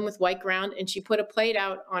coated them with white ground. And she put a plate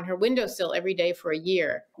out on her windowsill every day for a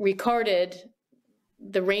year. Recorded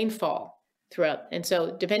the rainfall throughout. And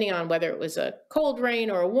so depending on whether it was a cold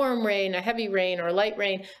rain or a warm rain, a heavy rain or a light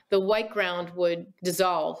rain, the white ground would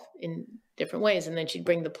dissolve in different ways. And then she'd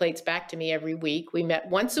bring the plates back to me every week. We met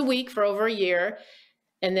once a week for over a year.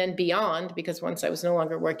 And then beyond, because once I was no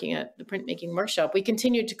longer working at the printmaking workshop, we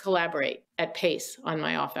continued to collaborate at PACE on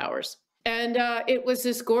my off hours. And it was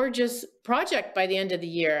this gorgeous project by the end of the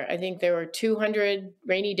year. I think there were 200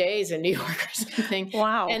 rainy days in New York or something.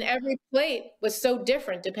 Wow. And every plate was so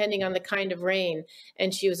different depending on the kind of rain.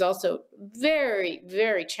 And she was also very,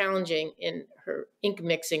 very challenging in her ink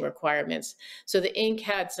mixing requirements. So the ink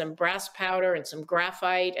had some brass powder and some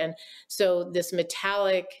graphite. And so this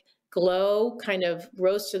metallic glow kind of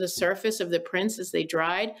rose to the surface of the prints as they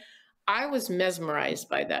dried. I was mesmerized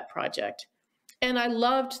by that project. And I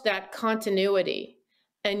loved that continuity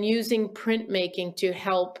and using printmaking to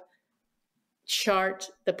help chart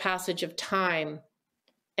the passage of time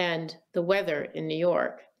and the weather in New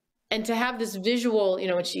York. And to have this visual, you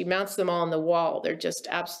know, when she mounts them all on the wall, they're just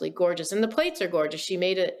absolutely gorgeous. And the plates are gorgeous. She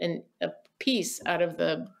made a piece out of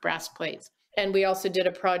the brass plates. And we also did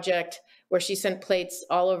a project where she sent plates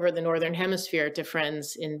all over the Northern Hemisphere to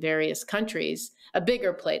friends in various countries, a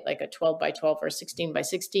bigger plate, like a 12 by 12 or 16 by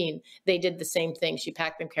 16. They did the same thing. She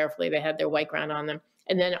packed them carefully. They had their white ground on them.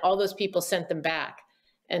 And then all those people sent them back.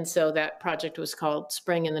 And so that project was called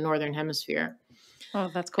Spring in the Northern Hemisphere. Oh,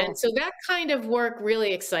 that's cool. And so that kind of work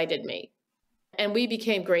really excited me. And we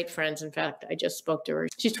became great friends. In fact, I just spoke to her.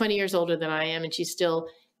 She's 20 years older than I am, and she's still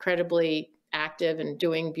incredibly active and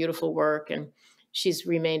doing beautiful work. And she's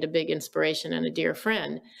remained a big inspiration and a dear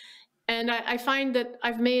friend. And I find that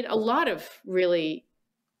I've made a lot of really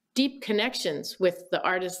deep connections with the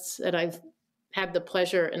artists that I've had the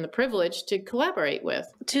pleasure and the privilege to collaborate with.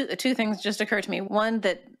 Two things just occurred to me. One,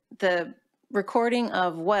 that the recording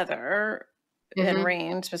of weather and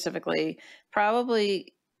rain specifically,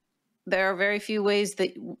 probably there are very few ways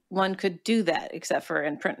that one could do that except for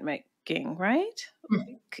in printmaking, right?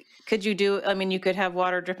 Could you do, I mean, you could have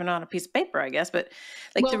water dripping on a piece of paper, I guess, but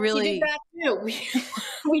like to really... She did that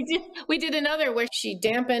too. We did another where she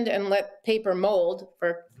dampened and let paper mold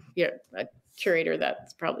for a curator.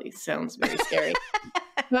 That probably sounds very scary.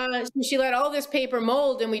 She let all this paper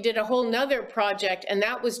mold, and we did a whole nother project, and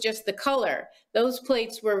that was just the color. Those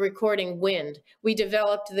plates were recording wind. We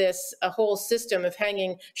developed a whole system of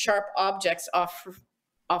hanging sharp objects off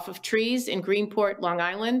of trees in Greenport, Long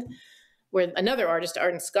Island, where another artist,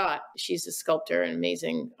 Arden Scott, she's a sculptor and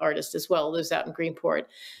amazing artist as well, lives out in Greenport.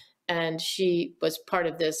 And she was part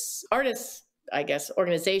of this artist, I guess,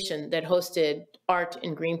 organization that hosted art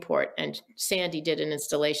in Greenport. And Sandy did an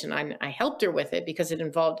installation. I helped her with it because it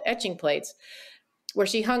involved etching plates, where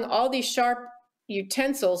she hung all these sharp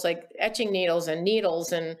utensils like etching needles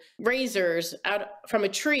and razors out from a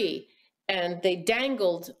tree. And they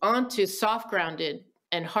dangled onto soft grounded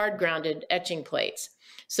and hard grounded etching plates.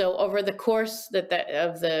 So over the course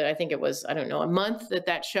I think it was, I don't know, a month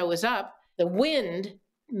that show was up, the wind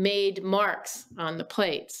made marks on the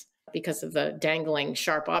plates because of the dangling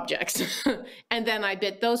sharp objects. And then I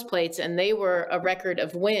bit those plates, and they were a record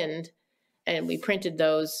of wind, and we printed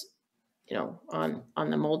those, on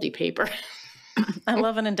the moldy paper. I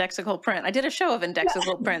love an indexical print. I did a show of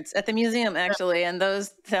indexical prints at the museum, actually, and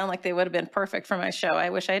those sound like they would have been perfect for my show. I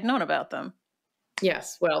wish I had known about them.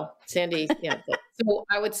 Yes, well, Sandy, yeah. So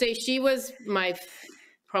I would say she was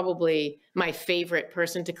probably my favorite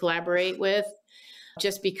person to collaborate with,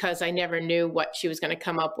 just because I never knew what she was going to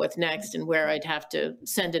come up with next and where I'd have to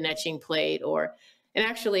send an etching plate and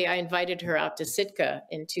actually I invited her out to Sitka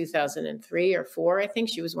in 2003 or 4. I think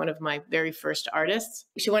she was one of my very first artists.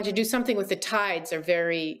 She wanted to do something with the tides are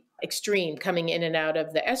very extreme coming in and out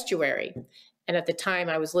of the estuary. And at the time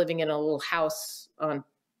I was living in a little house on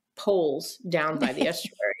poles down by the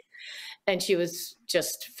estuary. And she was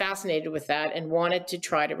just fascinated with that and wanted to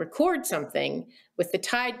try to record something with the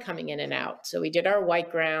tide coming in and out. So we did our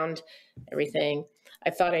white ground, everything.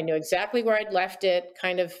 I thought I knew exactly where I'd left it,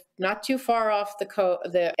 kind of not too far off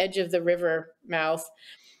the edge of the river mouth.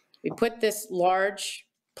 We put this large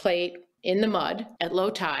plate in the mud at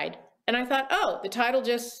low tide. And I thought, oh, the tide will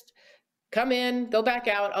just come in, go back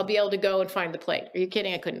out. I'll be able to go and find the plate. Are you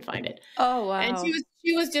kidding? I couldn't find it. Oh, wow. And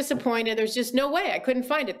she was disappointed. There's just no way I couldn't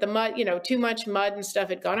find it. The mud, too much mud and stuff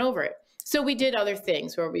had gone over it. So we did other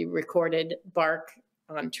things where we recorded bark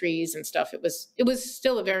on trees and stuff. It was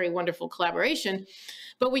still a very wonderful collaboration,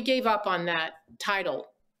 but we gave up on that title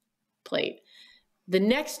plate. The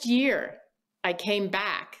next year I came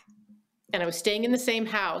back and I was staying in the same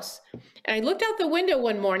house, and I looked out the window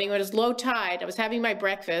one morning when it was low tide. I was having my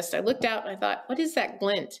breakfast. I looked out and I thought, what is that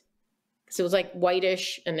glint? Because it was like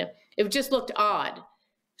whitish and it just looked odd.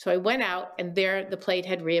 So I went out, and there the plate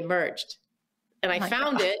had reemerged. And I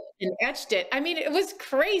found it and etched it. I mean, it was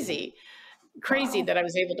crazy wow. That I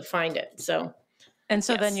was able to find it. So yes.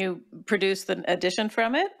 Then you produced the edition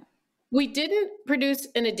from it? We didn't produce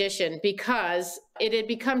an edition because it had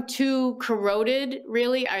become too corroded,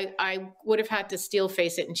 really. I would have had to steel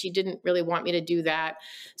face it, and she didn't really want me to do that.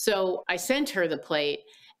 So I sent her the plate,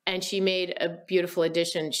 and she made a beautiful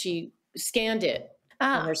edition. She scanned it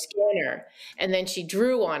on her scanner, and then she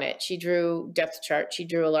drew on it. She drew depth chart. She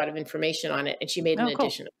drew a lot of information on it, and she made an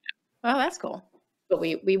edition of that. Oh, that's cool. But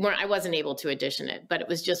I wasn't able to edition it, but it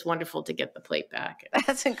was just wonderful to get the plate back.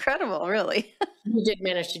 That's incredible, really. We did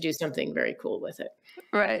manage to do something very cool with it.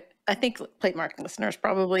 Right. I think Platemark listeners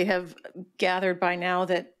probably have gathered by now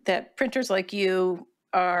that printers like you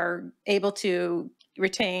are able to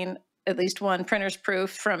retain at least one printer's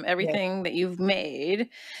proof from everything that you've made.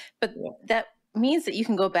 But that means that you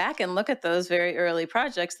can go back and look at those very early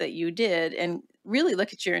projects that you did and really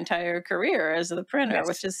look at your entire career as the printer,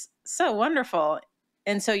 which is so wonderful.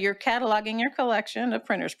 And so you're cataloging your collection of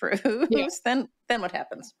printer's proofs. Then what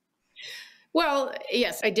happens? Well,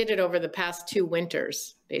 yes, I did it over the past 2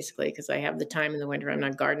 winters, basically, because I have the time in the winter. I'm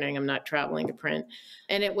not gardening. I'm not traveling to print.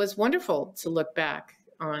 And it was wonderful to look back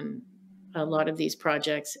on a lot of these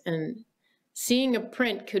projects. And seeing a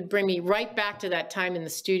print could bring me right back to that time in the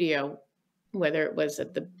studio, whether it was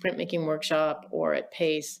at the printmaking workshop or at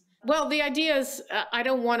Pace. Well, the idea is I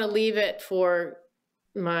don't want to leave it for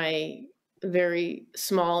my very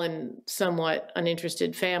small and somewhat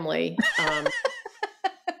uninterested family.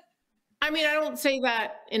 I mean, I don't say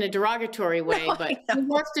that in a derogatory way, but who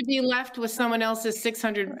wants to be left with someone else's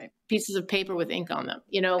 600 pieces of paper with ink on them,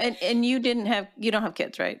 And you don't have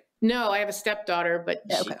kids, right? No, I have a stepdaughter, but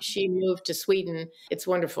she moved to Sweden. It's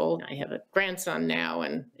wonderful. I have a grandson now,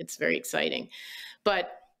 and it's very exciting.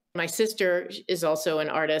 But my sister is also an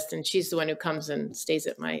artist, and she's the one who comes and stays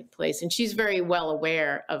at my place. And she's very well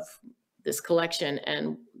aware of this collection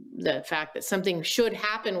and the fact that something should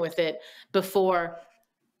happen with it before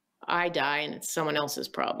I die and it's someone else's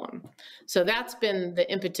problem. So that's been the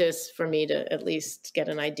impetus for me to at least get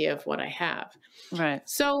an idea of what I have. Right.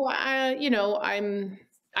 So, I'm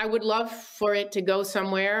I would love for it to go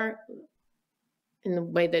somewhere in the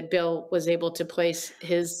way that Bill was able to place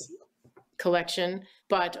his collection.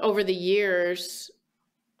 But over the years,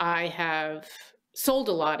 I have sold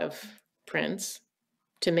a lot of prints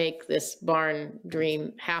to make this barn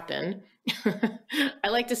dream happen. I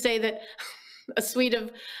like to say that a suite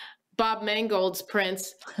of Bob Mangold's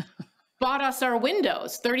prints bought us our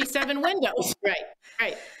windows, 37 windows.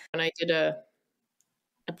 Right. And I did a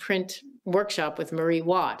print workshop with Marie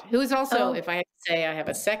Watt, who is also, if I had to say I have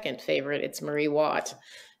a second favorite, it's Marie Watt.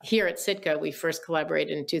 Here at Sitka, we first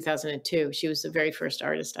collaborated in 2002. She was the very first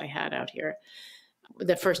artist I had out here.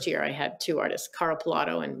 The first year I had two artists, Carl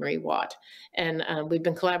Pilato and Marie Watt. And we've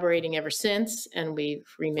been collaborating ever since, and we've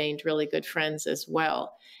remained really good friends as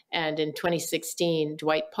well. And in 2016,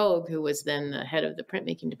 Dwight Pogue, who was then the head of the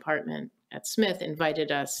printmaking department at Smith,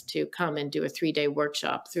 invited us to come and do a 3-day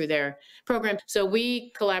workshop through their program. So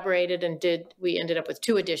we collaborated and we ended up with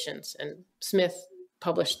 2 editions, and Smith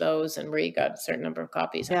published those and Marie got a certain number of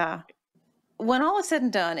copies. Yeah. When all is said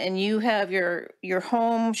and done and you have your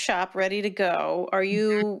home shop ready to go, are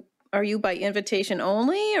you by invitation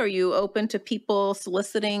only? Are you open to people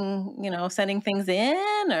soliciting, sending things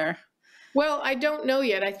in, or? Well, I don't know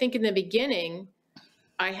yet. I think in the beginning,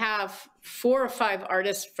 I have 4 or 5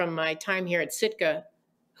 artists from my time here at Sitka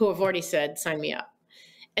who have already said, sign me up.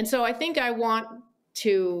 And so I think I want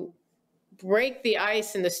to break the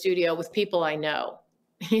ice in the studio with people I know,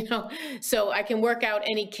 so I can work out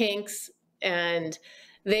any kinks and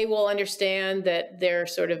they will understand that they're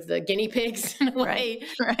sort of the guinea pigs in a way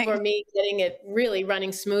for me getting it really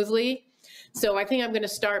running smoothly. So I think I'm going to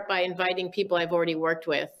start by inviting people I've already worked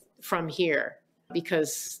with from here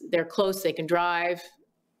because they're close, they can drive.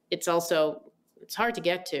 It's hard to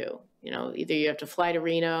get to, either you have to fly to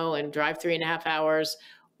Reno and drive 3.5 hours,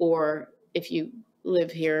 or if you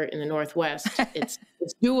live here in the Northwest, it's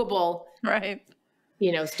doable. Right.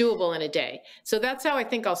 It's doable in a day. So that's how I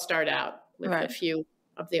think I'll start out with a few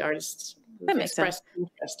of the artists who've expressed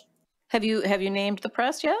interest. Have you named the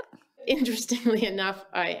press yet? Interestingly enough,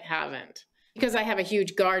 I haven't, because I have a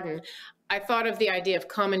huge garden. I thought of the idea of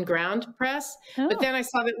Common Ground Press, but then I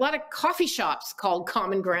saw that a lot of coffee shops called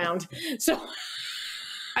Common Ground. So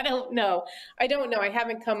I don't know. I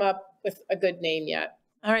haven't come up with a good name yet.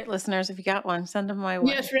 All right, listeners, if you got one, send them my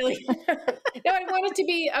way. Yes, really. No, I want it to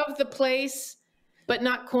be of the place, but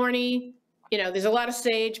not corny. There's a lot of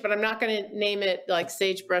sage, but I'm not going to name it like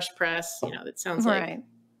Sagebrush Press. That sounds like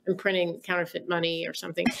I'm printing counterfeit money or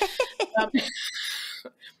something.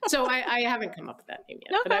 So I haven't come up with that name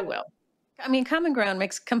yet, but I will. I mean, Common Ground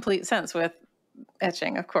makes complete sense with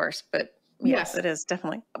etching, of course, but yes, it is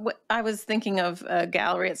definitely. I was thinking of a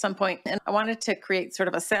gallery at some point, and I wanted to create sort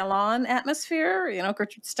of a salon atmosphere,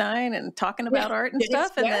 Gertrude Stein and talking about art and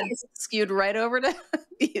stuff, and then skewed right over to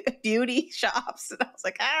beauty shops. And I was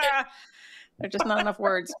like, there's just not enough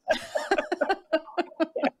words.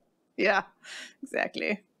 Yeah,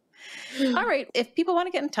 exactly. All right. If people want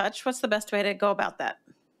to get in touch, what's the best way to go about that?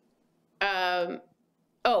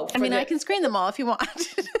 I can screen them all if you want.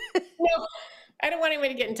 No, I don't want anyone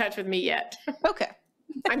to get in touch with me yet. Okay.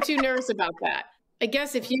 I'm too nervous about that. I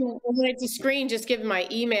guess if you wanted to screen, just give my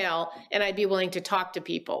email and I'd be willing to talk to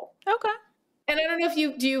people. Okay. And I don't know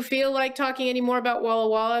if do you feel like talking any more about Walla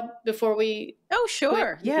Walla before we? Oh,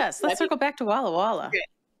 sure. Yes. Let's circle back to Walla Walla. Okay.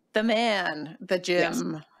 The man, the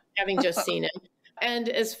Jim. Yes, having just seen him. And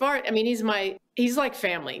as far, he's like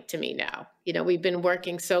family to me now. We've been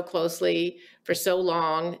working so closely for so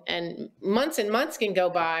long, and months can go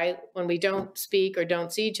by when we don't speak or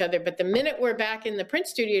don't see each other. But the minute we're back in the print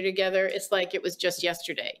studio together, it's like it was just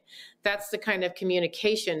yesterday. That's the kind of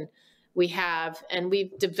communication we have. And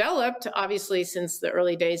we've developed, obviously, since the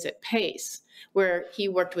early days at Pace, where he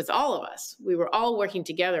worked with all of us. We were all working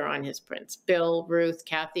together on his prints. Bill, Ruth,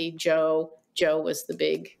 Kathy, Joe. Joe was the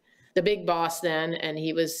big boss then, and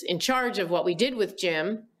he was in charge of what we did with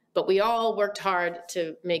Jim, but we all worked hard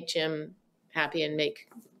to make Jim happy and make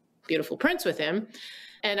beautiful prints with him.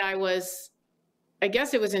 And I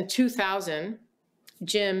guess it was in 2000,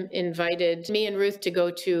 Jim invited me and Ruth to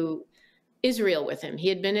go to Israel with him. He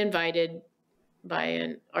had been invited by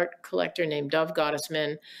an art collector named Dov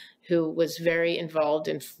Gottesman, who was very involved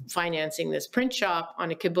in financing this print shop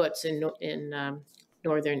on a kibbutz in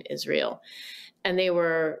northern Israel. And they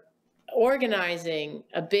were organizing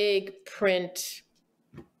a big print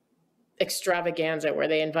extravaganza where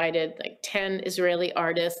they invited like 10 Israeli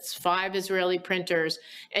artists, 5 Israeli printers,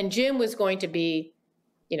 and Jim was going to be,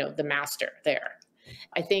 the master there.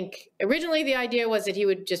 I think originally the idea was that he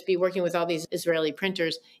would just be working with all these Israeli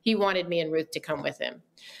printers. He wanted me and Ruth to come with him.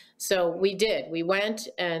 So we did. We went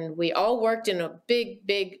and we all worked in a big,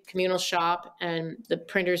 big communal shop, and the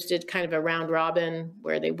printers did kind of a round robin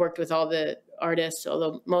where they worked with all the artists,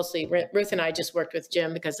 although mostly Ruth and I just worked with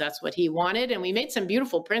Jim because that's what he wanted. And we made some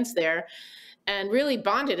beautiful prints there and really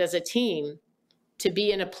bonded as a team to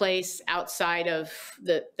be in a place outside of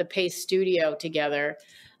the Pace studio together.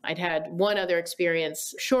 I'd had one other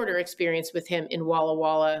experience, shorter experience with him in Walla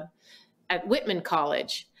Walla at Whitman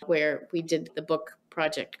College, where we did the book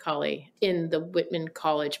Project Collie in the Whitman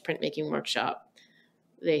College printmaking workshop.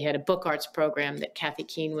 They had a book arts program that Kathy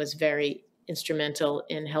Keene was very instrumental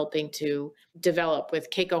in helping to develop with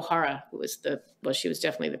Keiko Hara, who was she was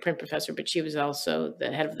definitely the print professor, but she was also the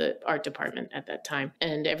head of the art department at that time.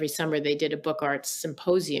 And every summer they did a book arts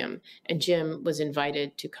symposium, and Jim was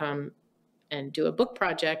invited to come and do a book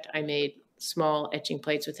project. I made small etching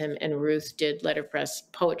plates with him, and Ruth did letterpress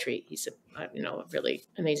poetry. He's a really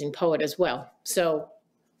amazing poet as well. So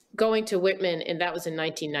going to Whitman, and that was in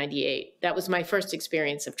 1998. That was my first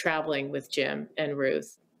experience of traveling with Jim and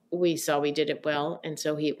Ruth. We saw we did it well. And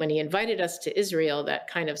so when he invited us to Israel, that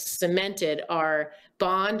kind of cemented our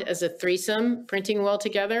bond as a threesome, printing well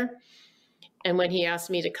together. And when he asked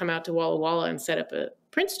me to come out to Walla Walla and set up a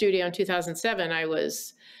print studio in 2007, I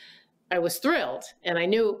was thrilled, and I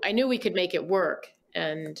knew we could make it work.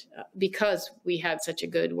 And because we had such a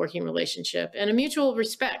good working relationship and a mutual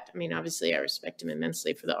respect. I mean, obviously I respect him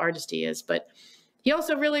immensely for the artist he is, but he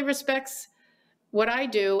also really respects what I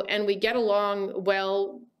do, and we get along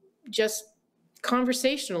well just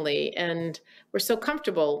conversationally, and we're so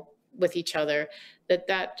comfortable with each other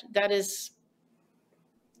that is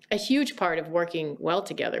a huge part of working well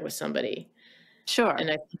together with somebody. Sure.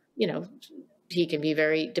 And he can be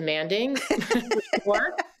very demanding with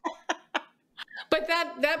work, but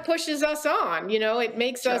that pushes us on. It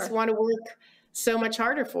makes us want to work so much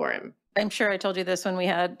harder for him. I'm sure I told you this when we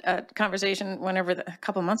had a conversation a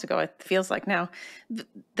couple months ago, it feels like now,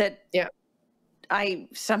 that I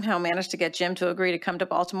somehow managed to get Jim to agree to come to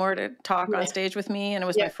Baltimore to talk on stage with me. And it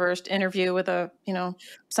was my first interview with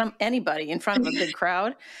anybody in front of a big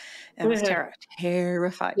crowd. And I was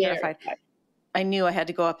terrified. I knew I had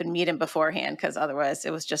to go up and meet him beforehand, because otherwise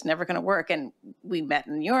it was just never going to work. And we met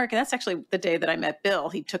in New York, and that's actually the day that I met Bill.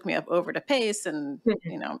 He took me up over to Pace and,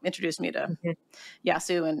 introduced me to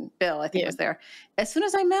Yasu, and Bill, I think, was there. As soon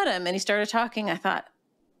as I met him and he started talking, I thought,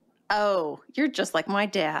 oh, you're just like my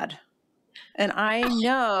dad. And I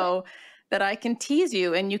know that I can tease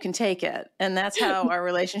you and you can take it. And that's how our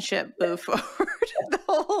relationship moved forward. The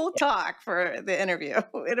whole talk for the interview.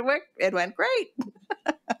 It went great.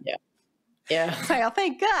 Yeah. So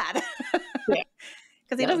thank God.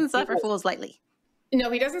 Because he doesn't suffer fools lightly.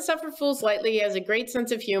 No, he doesn't suffer fools lightly. He has a great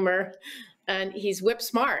sense of humor, and he's whip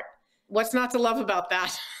smart. What's not to love about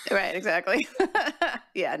that? Right, exactly.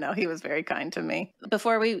 Yeah, no, he was very kind to me.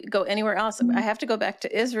 Before we go anywhere else, I have to go back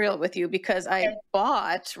to Israel with you, because I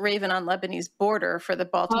bought Raven on Lebanese Border for the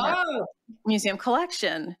Baltimore Museum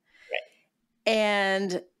collection. Right.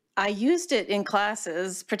 And I used it in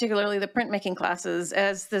classes, particularly the printmaking classes,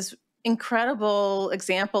 as this incredible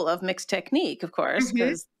example of mixed technique, of course,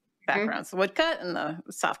 because background's the woodcut and the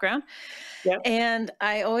soft ground. Yep. And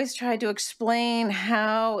I always tried to explain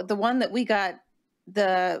how the one that we got,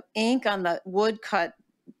 the ink on the woodcut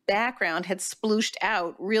background had splooshed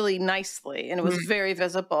out really nicely, and it was very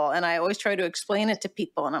visible. And I always try to explain it to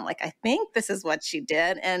people, and I'm like, I think this is what she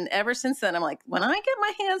did. And ever since then, I'm like, when I get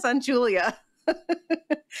my hands on Julia,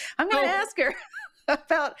 I'm going to ask her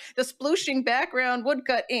about the splooshing background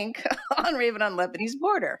woodcut ink on Raven on Lebanese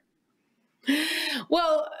Border.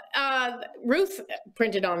 Well, Ruth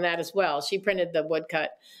printed on that as well. She printed the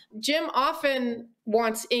woodcut. Jim often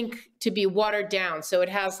wants ink to be watered down. So it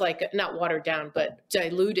has not watered down, but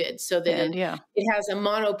diluted, so that it has a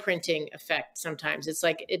monoprinting effect sometimes. It's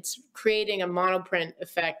like it's creating a monoprint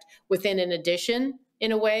effect within an edition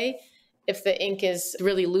in a way, if the ink is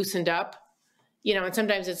really loosened up. And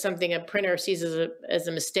sometimes it's something a printer sees as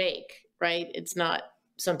a mistake, right? It's not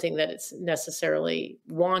something that it's necessarily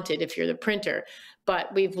wanted if you're the printer.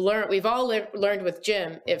 But we've all learned with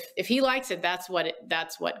Jim, if he likes it, that's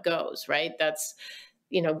what goes, right? That's,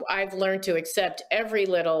 I've learned to accept every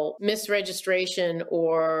little misregistration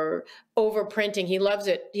or overprinting. He loves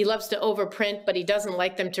it. He loves to overprint, but he doesn't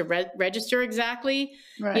like them to register exactly,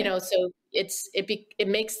 right. So it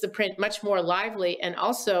makes the print much more lively and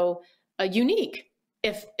also unique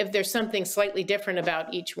if there's something slightly different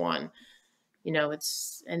about each one.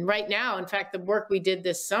 And right now, in fact, the work we did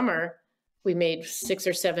this summer, we made 6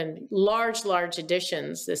 or 7 large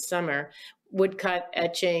editions this summer. woodcut,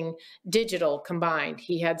 etching, digital combined.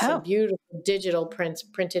 He had some beautiful digital prints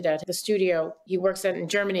printed at the studio he works at in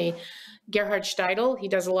Germany, Gerhard Steidl. He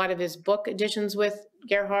does a lot of his book editions with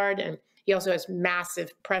Gerhard, and he also has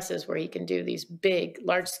massive presses where he can do these big,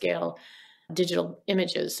 large-scale digital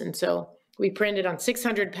images. And so we printed on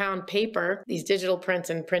 600-pound paper these digital prints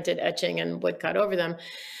and printed etching and woodcut over them,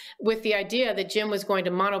 with the idea that Jim was going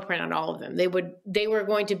to monoprint on all of them. They were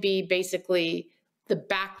going to be basically the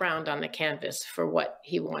background on the canvas for what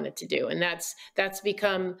he wanted to do. And that's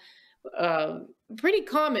become pretty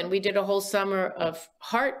common. We did a whole summer of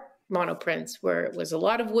heart monoprints where it was a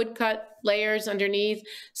lot of woodcut layers underneath,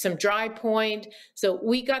 some dry point. So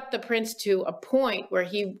we got the prints to a point where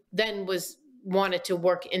he then wanted to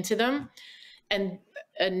work into them. And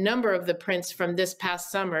a number of the prints from this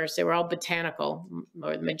past summer, they were all botanical,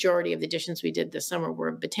 or the majority of the editions we did this summer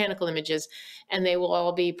were botanical images, and they will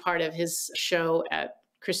all be part of his show at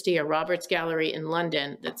Christia Roberts Gallery in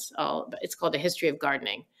London. It's called A History of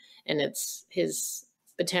Gardening, and it's his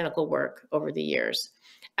botanical work over the years.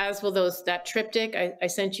 As will that triptych. I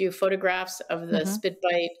sent you photographs of the spit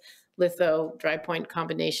bite, litho, dry point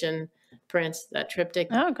combination prints, that triptych.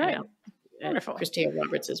 Oh, great. Wonderful. Christia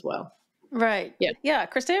Roberts as well. Right. Yeah.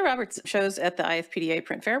 Christia Roberts shows at the IFPDA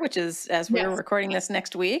Print Fair, which is, as we're recording this,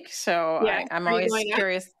 next week. So I'm always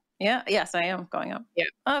curious. Up? Yeah. Yes, I am going up. Yeah.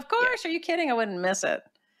 Of course. Are you kidding? I wouldn't miss it.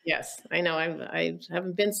 Yes, I know. I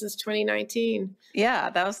haven't been since 2019. Yeah,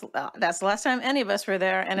 that's the last time any of us were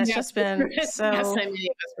there, and it's just been so. Last time any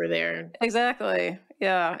of us were there. Exactly.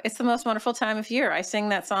 Yeah, it's the most wonderful time of year. I sing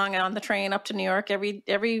that song on the train up to New York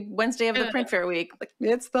every Wednesday of the Print Fair week. Like,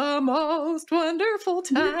 it's the most wonderful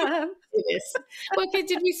time. It is. Okay,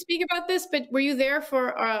 did we speak about this? But were you there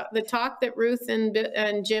for the talk that Ruth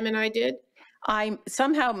and Jim and I did? I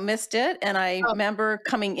somehow missed it, and I remember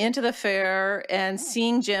coming into the fair and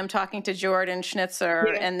seeing Jim talking to Jordan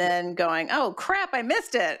Schnitzer, and then going, "Oh crap, I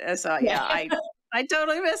missed it!" And so I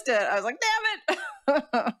totally missed it. I was like, "Damn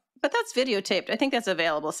it!" But that's videotaped. I think that's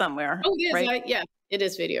available somewhere. Oh, it is. Right? It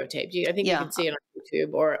is videotaped. I think you can see it on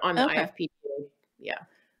YouTube or on the IFPDA. Yeah.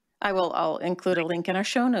 I'll include a link in our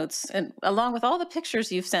show notes, and along with all the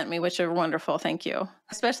pictures you've sent me, which are wonderful. Thank you.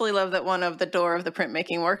 Especially love that one of the door of the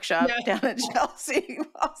printmaking workshop down at Chelsea.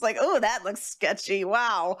 I was like, oh, that looks sketchy.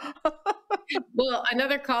 Wow. Well,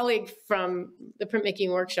 another colleague from the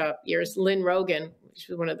printmaking workshop years, Lynn Rogan,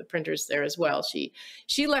 she was one of the printers there as well.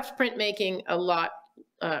 She left printmaking a lot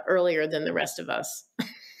earlier than the rest of us.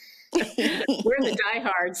 We're the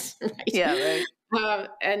diehards, right? Yeah, right.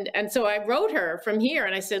 And so I wrote her from here,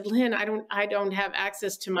 and I said, Lynn, I don't have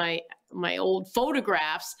access to my old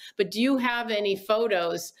photographs, but do you have any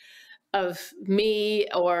photos of me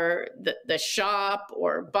or the shop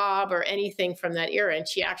or Bob or anything from that era? And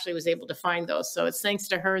she actually was able to find those. So it's thanks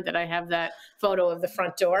to her that I have that photo of the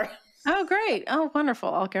front door. Oh, great. Oh, wonderful.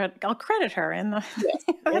 I'll credit her in the,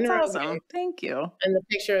 that's awesome. Thank you. And the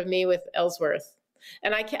picture of me with Ellsworth.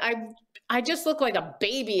 And I just look like a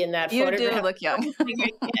baby in that photograph. You do look young. I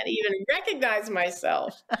can't even recognize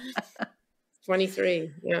myself.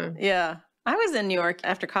 23, yeah. Yeah. I was in New York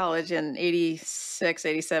after college in 86,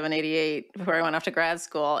 87, 88, before I went off to grad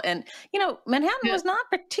school. And, Manhattan was not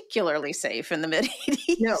particularly safe in the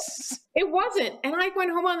mid-80s. No, it wasn't. And I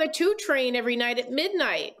went home on the 2 train every night at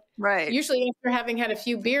midnight. Right. Usually after having had a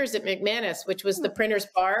few beers at McManus, which was the printer's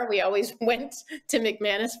bar. We always went to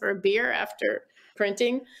McManus for a beer after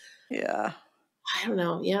printing. Yeah. I don't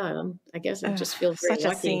know. Yeah. I guess I just feel very such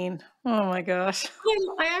lucky. A scene. Oh my gosh.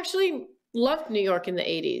 I actually loved New York in the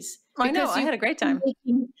 80s. I know. I had a great time.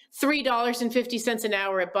 $3.50 an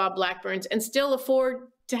hour at Bob Blackburn's and still afford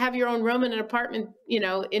to have your own room in an apartment,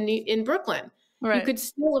 in Brooklyn. Right. You could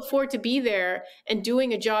still afford to be there and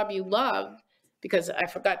doing a job you loved, because I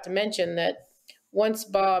forgot to mention that once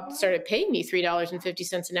Bob started paying me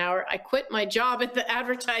 $3.50 an hour, I quit my job at the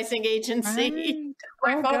advertising agency.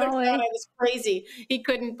 Right. My father thought I was crazy. He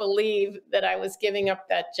couldn't believe that I was giving up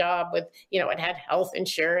that job with, it had health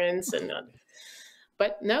insurance.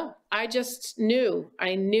 But no, I just knew.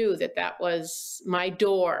 I knew that was my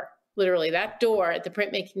door. Literally, that door at the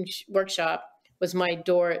printmaking workshop was my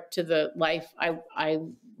door to the life I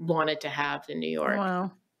wanted to have in New York.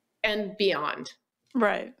 Wow. And beyond.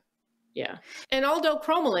 Right. Yeah. And Aldo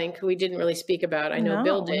Kromelink, who we didn't really speak about, I know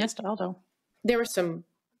Bill did. Missed Aldo. There were some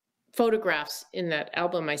photographs in that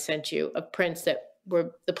album I sent you of prints that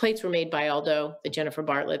the plates were made by Aldo, the Jennifer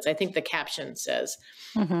Bartletts. I think the caption says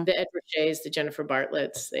the Ed Rochers, the Jennifer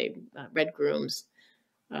Bartletts, Red Grooms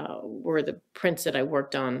were the prints that I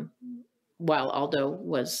worked on while Aldo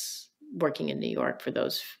was working in New York for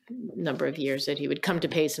those number of years that he would come to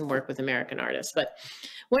Pace and work with American artists. But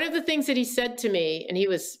one of the things that he said to me, and he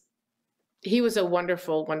was a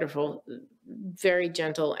wonderful, wonderful, very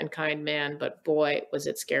gentle and kind man, but boy, was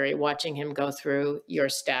it scary watching him go through your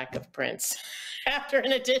stack of prints after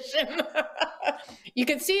an edition. You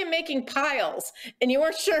could see him making piles, and you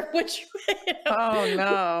weren't sure which, Oh, no. which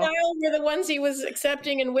piles were the ones he was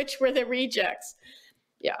accepting and which were the rejects.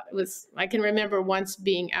 Yeah, I can remember once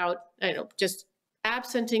being out, just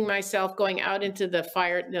absenting myself, going out into the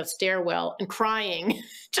stairwell and crying,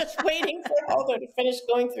 just waiting for Aldo to finish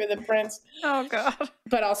going through the prints. Oh, God.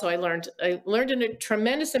 But also I learned a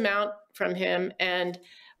tremendous amount from him. And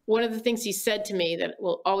one of the things he said to me that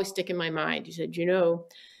will always stick in my mind, he said,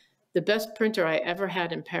 the best printer I ever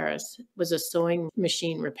had in Paris was a sewing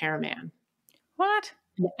machine repairman. What?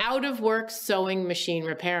 An out-of-work sewing machine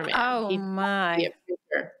repairman. Oh, my.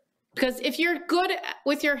 Because if you're good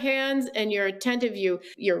with your hands and you're attentive,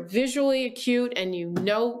 you're visually acute and you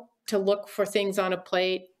know to look for things on a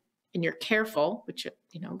plate and you're careful, which,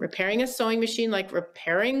 repairing a sewing machine, like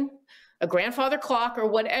repairing a grandfather clock or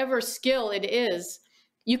whatever skill it is,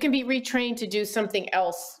 you can be retrained to do something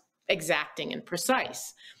else exacting and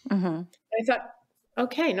precise. Mm-hmm. I thought,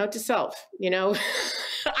 okay, note to self,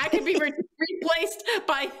 I could be replaced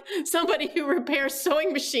by somebody who repairs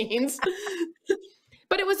sewing machines.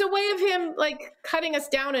 But it was a way of him like cutting us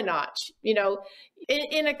down a notch,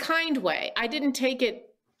 in a kind way. I didn't take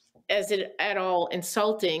it as at all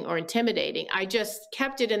insulting or intimidating. I just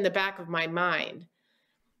kept it in the back of my mind.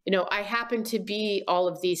 I happen to be all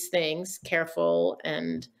of these things, careful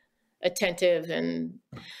and attentive and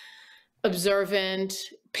observant,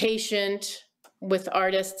 patient with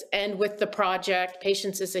artists and with the project.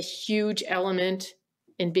 Patience is a huge element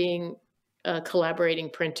in being a collaborating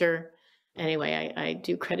printer. Anyway, I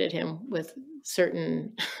do credit him with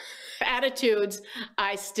certain attitudes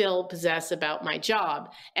I still possess about my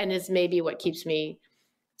job, and is maybe what keeps me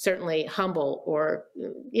certainly humble or,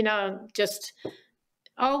 just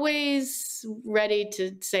always ready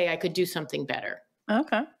to say I could do something better.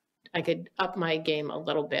 Okay. I could up my game a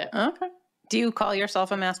little bit. Okay. Do you call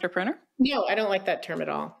yourself a master printer? No, I don't like that term at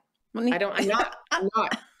all. I'm not.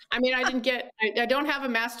 I mean, I don't have a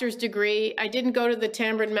master's degree. I didn't go to the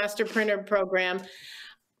Tambrin Master Printer program.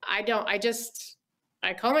 I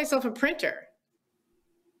call myself a printer.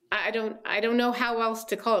 I don't know how else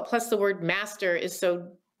to call it. Plus the word master is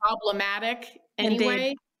so problematic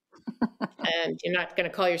anyway. And you're not going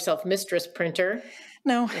to call yourself mistress printer.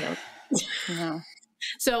 No. No.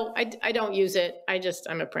 So I don't use it.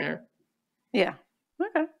 I'm a printer. Yeah.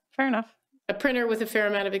 Okay. Fair enough. A printer with a fair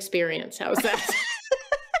amount of experience. How's that?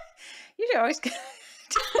 You should always cutting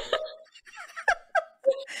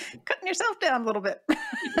yourself down a little bit.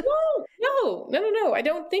 No. I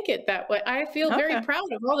don't think it that way. I feel very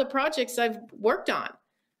proud of all the projects I've worked on.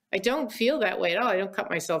 I don't feel that way at all. I don't cut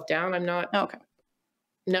myself down. I'm not. Okay.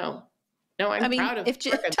 No, I'm proud of. If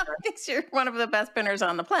Jim thinks you're one of the best printers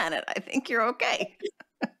on the planet, I think you're okay.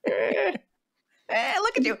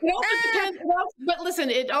 Look at you. But listen,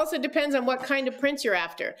 it also depends on what kind of prints you're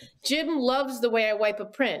after. Jim loves the way I wipe a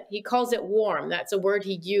print. He calls it warm. That's a word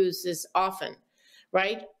he uses often,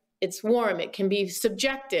 right? It's warm. It can be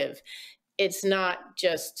subjective. It's not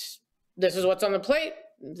just, this is what's on the plate.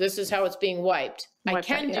 This is how it's being wiped. I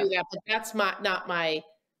can do that, but that's not my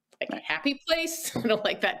happy place. I don't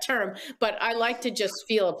like that term, but I like to just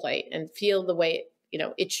feel a plate and feel the way,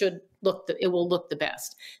 it should look, it will look the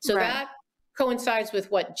best. So that coincides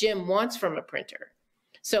with what Jim wants from a printer.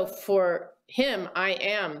 So for him, I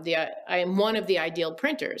am one of the ideal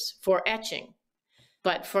printers for etching.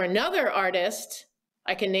 But for another artist,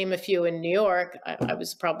 I can name a few in New York. I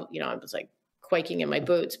was probably, I was like quaking in my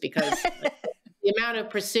boots because the amount of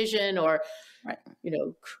precision or,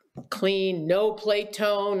 clean, no plate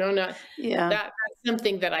tone, that's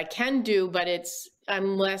something that I can do, but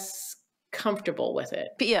I'm less comfortable with it.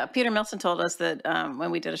 But yeah, Peter Milson told us that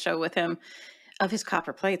when we did a show with him of his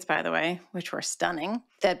copper plates, by the way, which were stunning,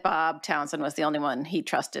 that Bob Townsend was the only one he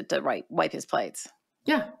trusted to wipe his plates.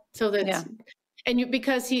 Yeah. So that's, and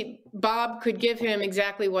because Bob could give him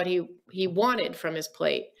exactly what he wanted from his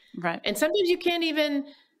plate. Right. And sometimes you can't even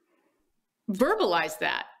verbalize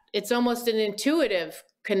that. It's almost an intuitive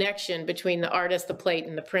connection between the artist, the plate,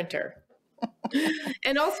 and the printer.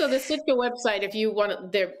 And also the Sitka website, if you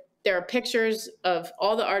want, there are pictures of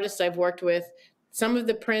all the artists I've worked with, some of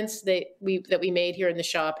the prints that we made here in the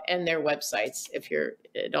shop, and their websites, if you're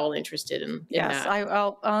at all interested in that.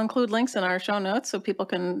 I'll include links in our show notes so people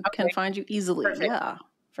can find you easily. Perfect. Yeah,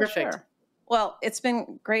 for sure. Well, it's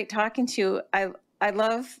been great talking to you. I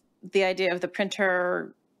love the idea of the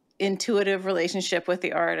printer intuitive relationship with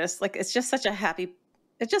the artist. Like, it's just such a happy,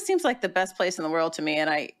 it just seems like the best place in the world to me. And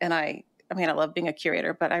I mean, I love being a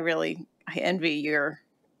curator, but I envy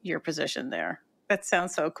your position there. That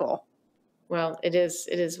sounds so cool. Well, it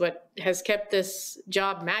is what has kept this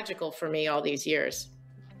job magical for me all these years.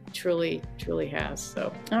 Truly, truly has.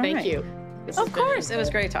 So thank you. Of course. It was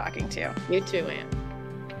great talking to you. You too, Ann.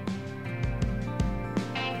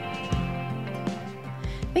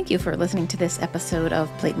 Thank you for listening to this episode of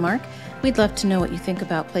Platemark. We'd love to know what you think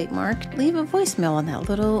about Platemark. Leave a voicemail on that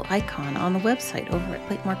little icon on the website over at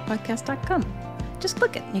platemarkpodcast.com. Just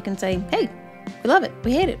click it. You can say, hey, we love it,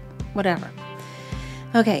 we hate it, whatever.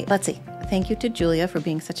 Okay, let's see. Thank you to Julia for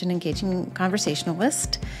being such an engaging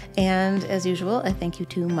conversationalist. And as usual, a thank you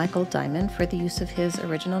to Michael Diamond for the use of his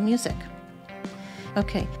original music.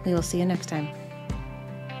 Okay, we will see you next time.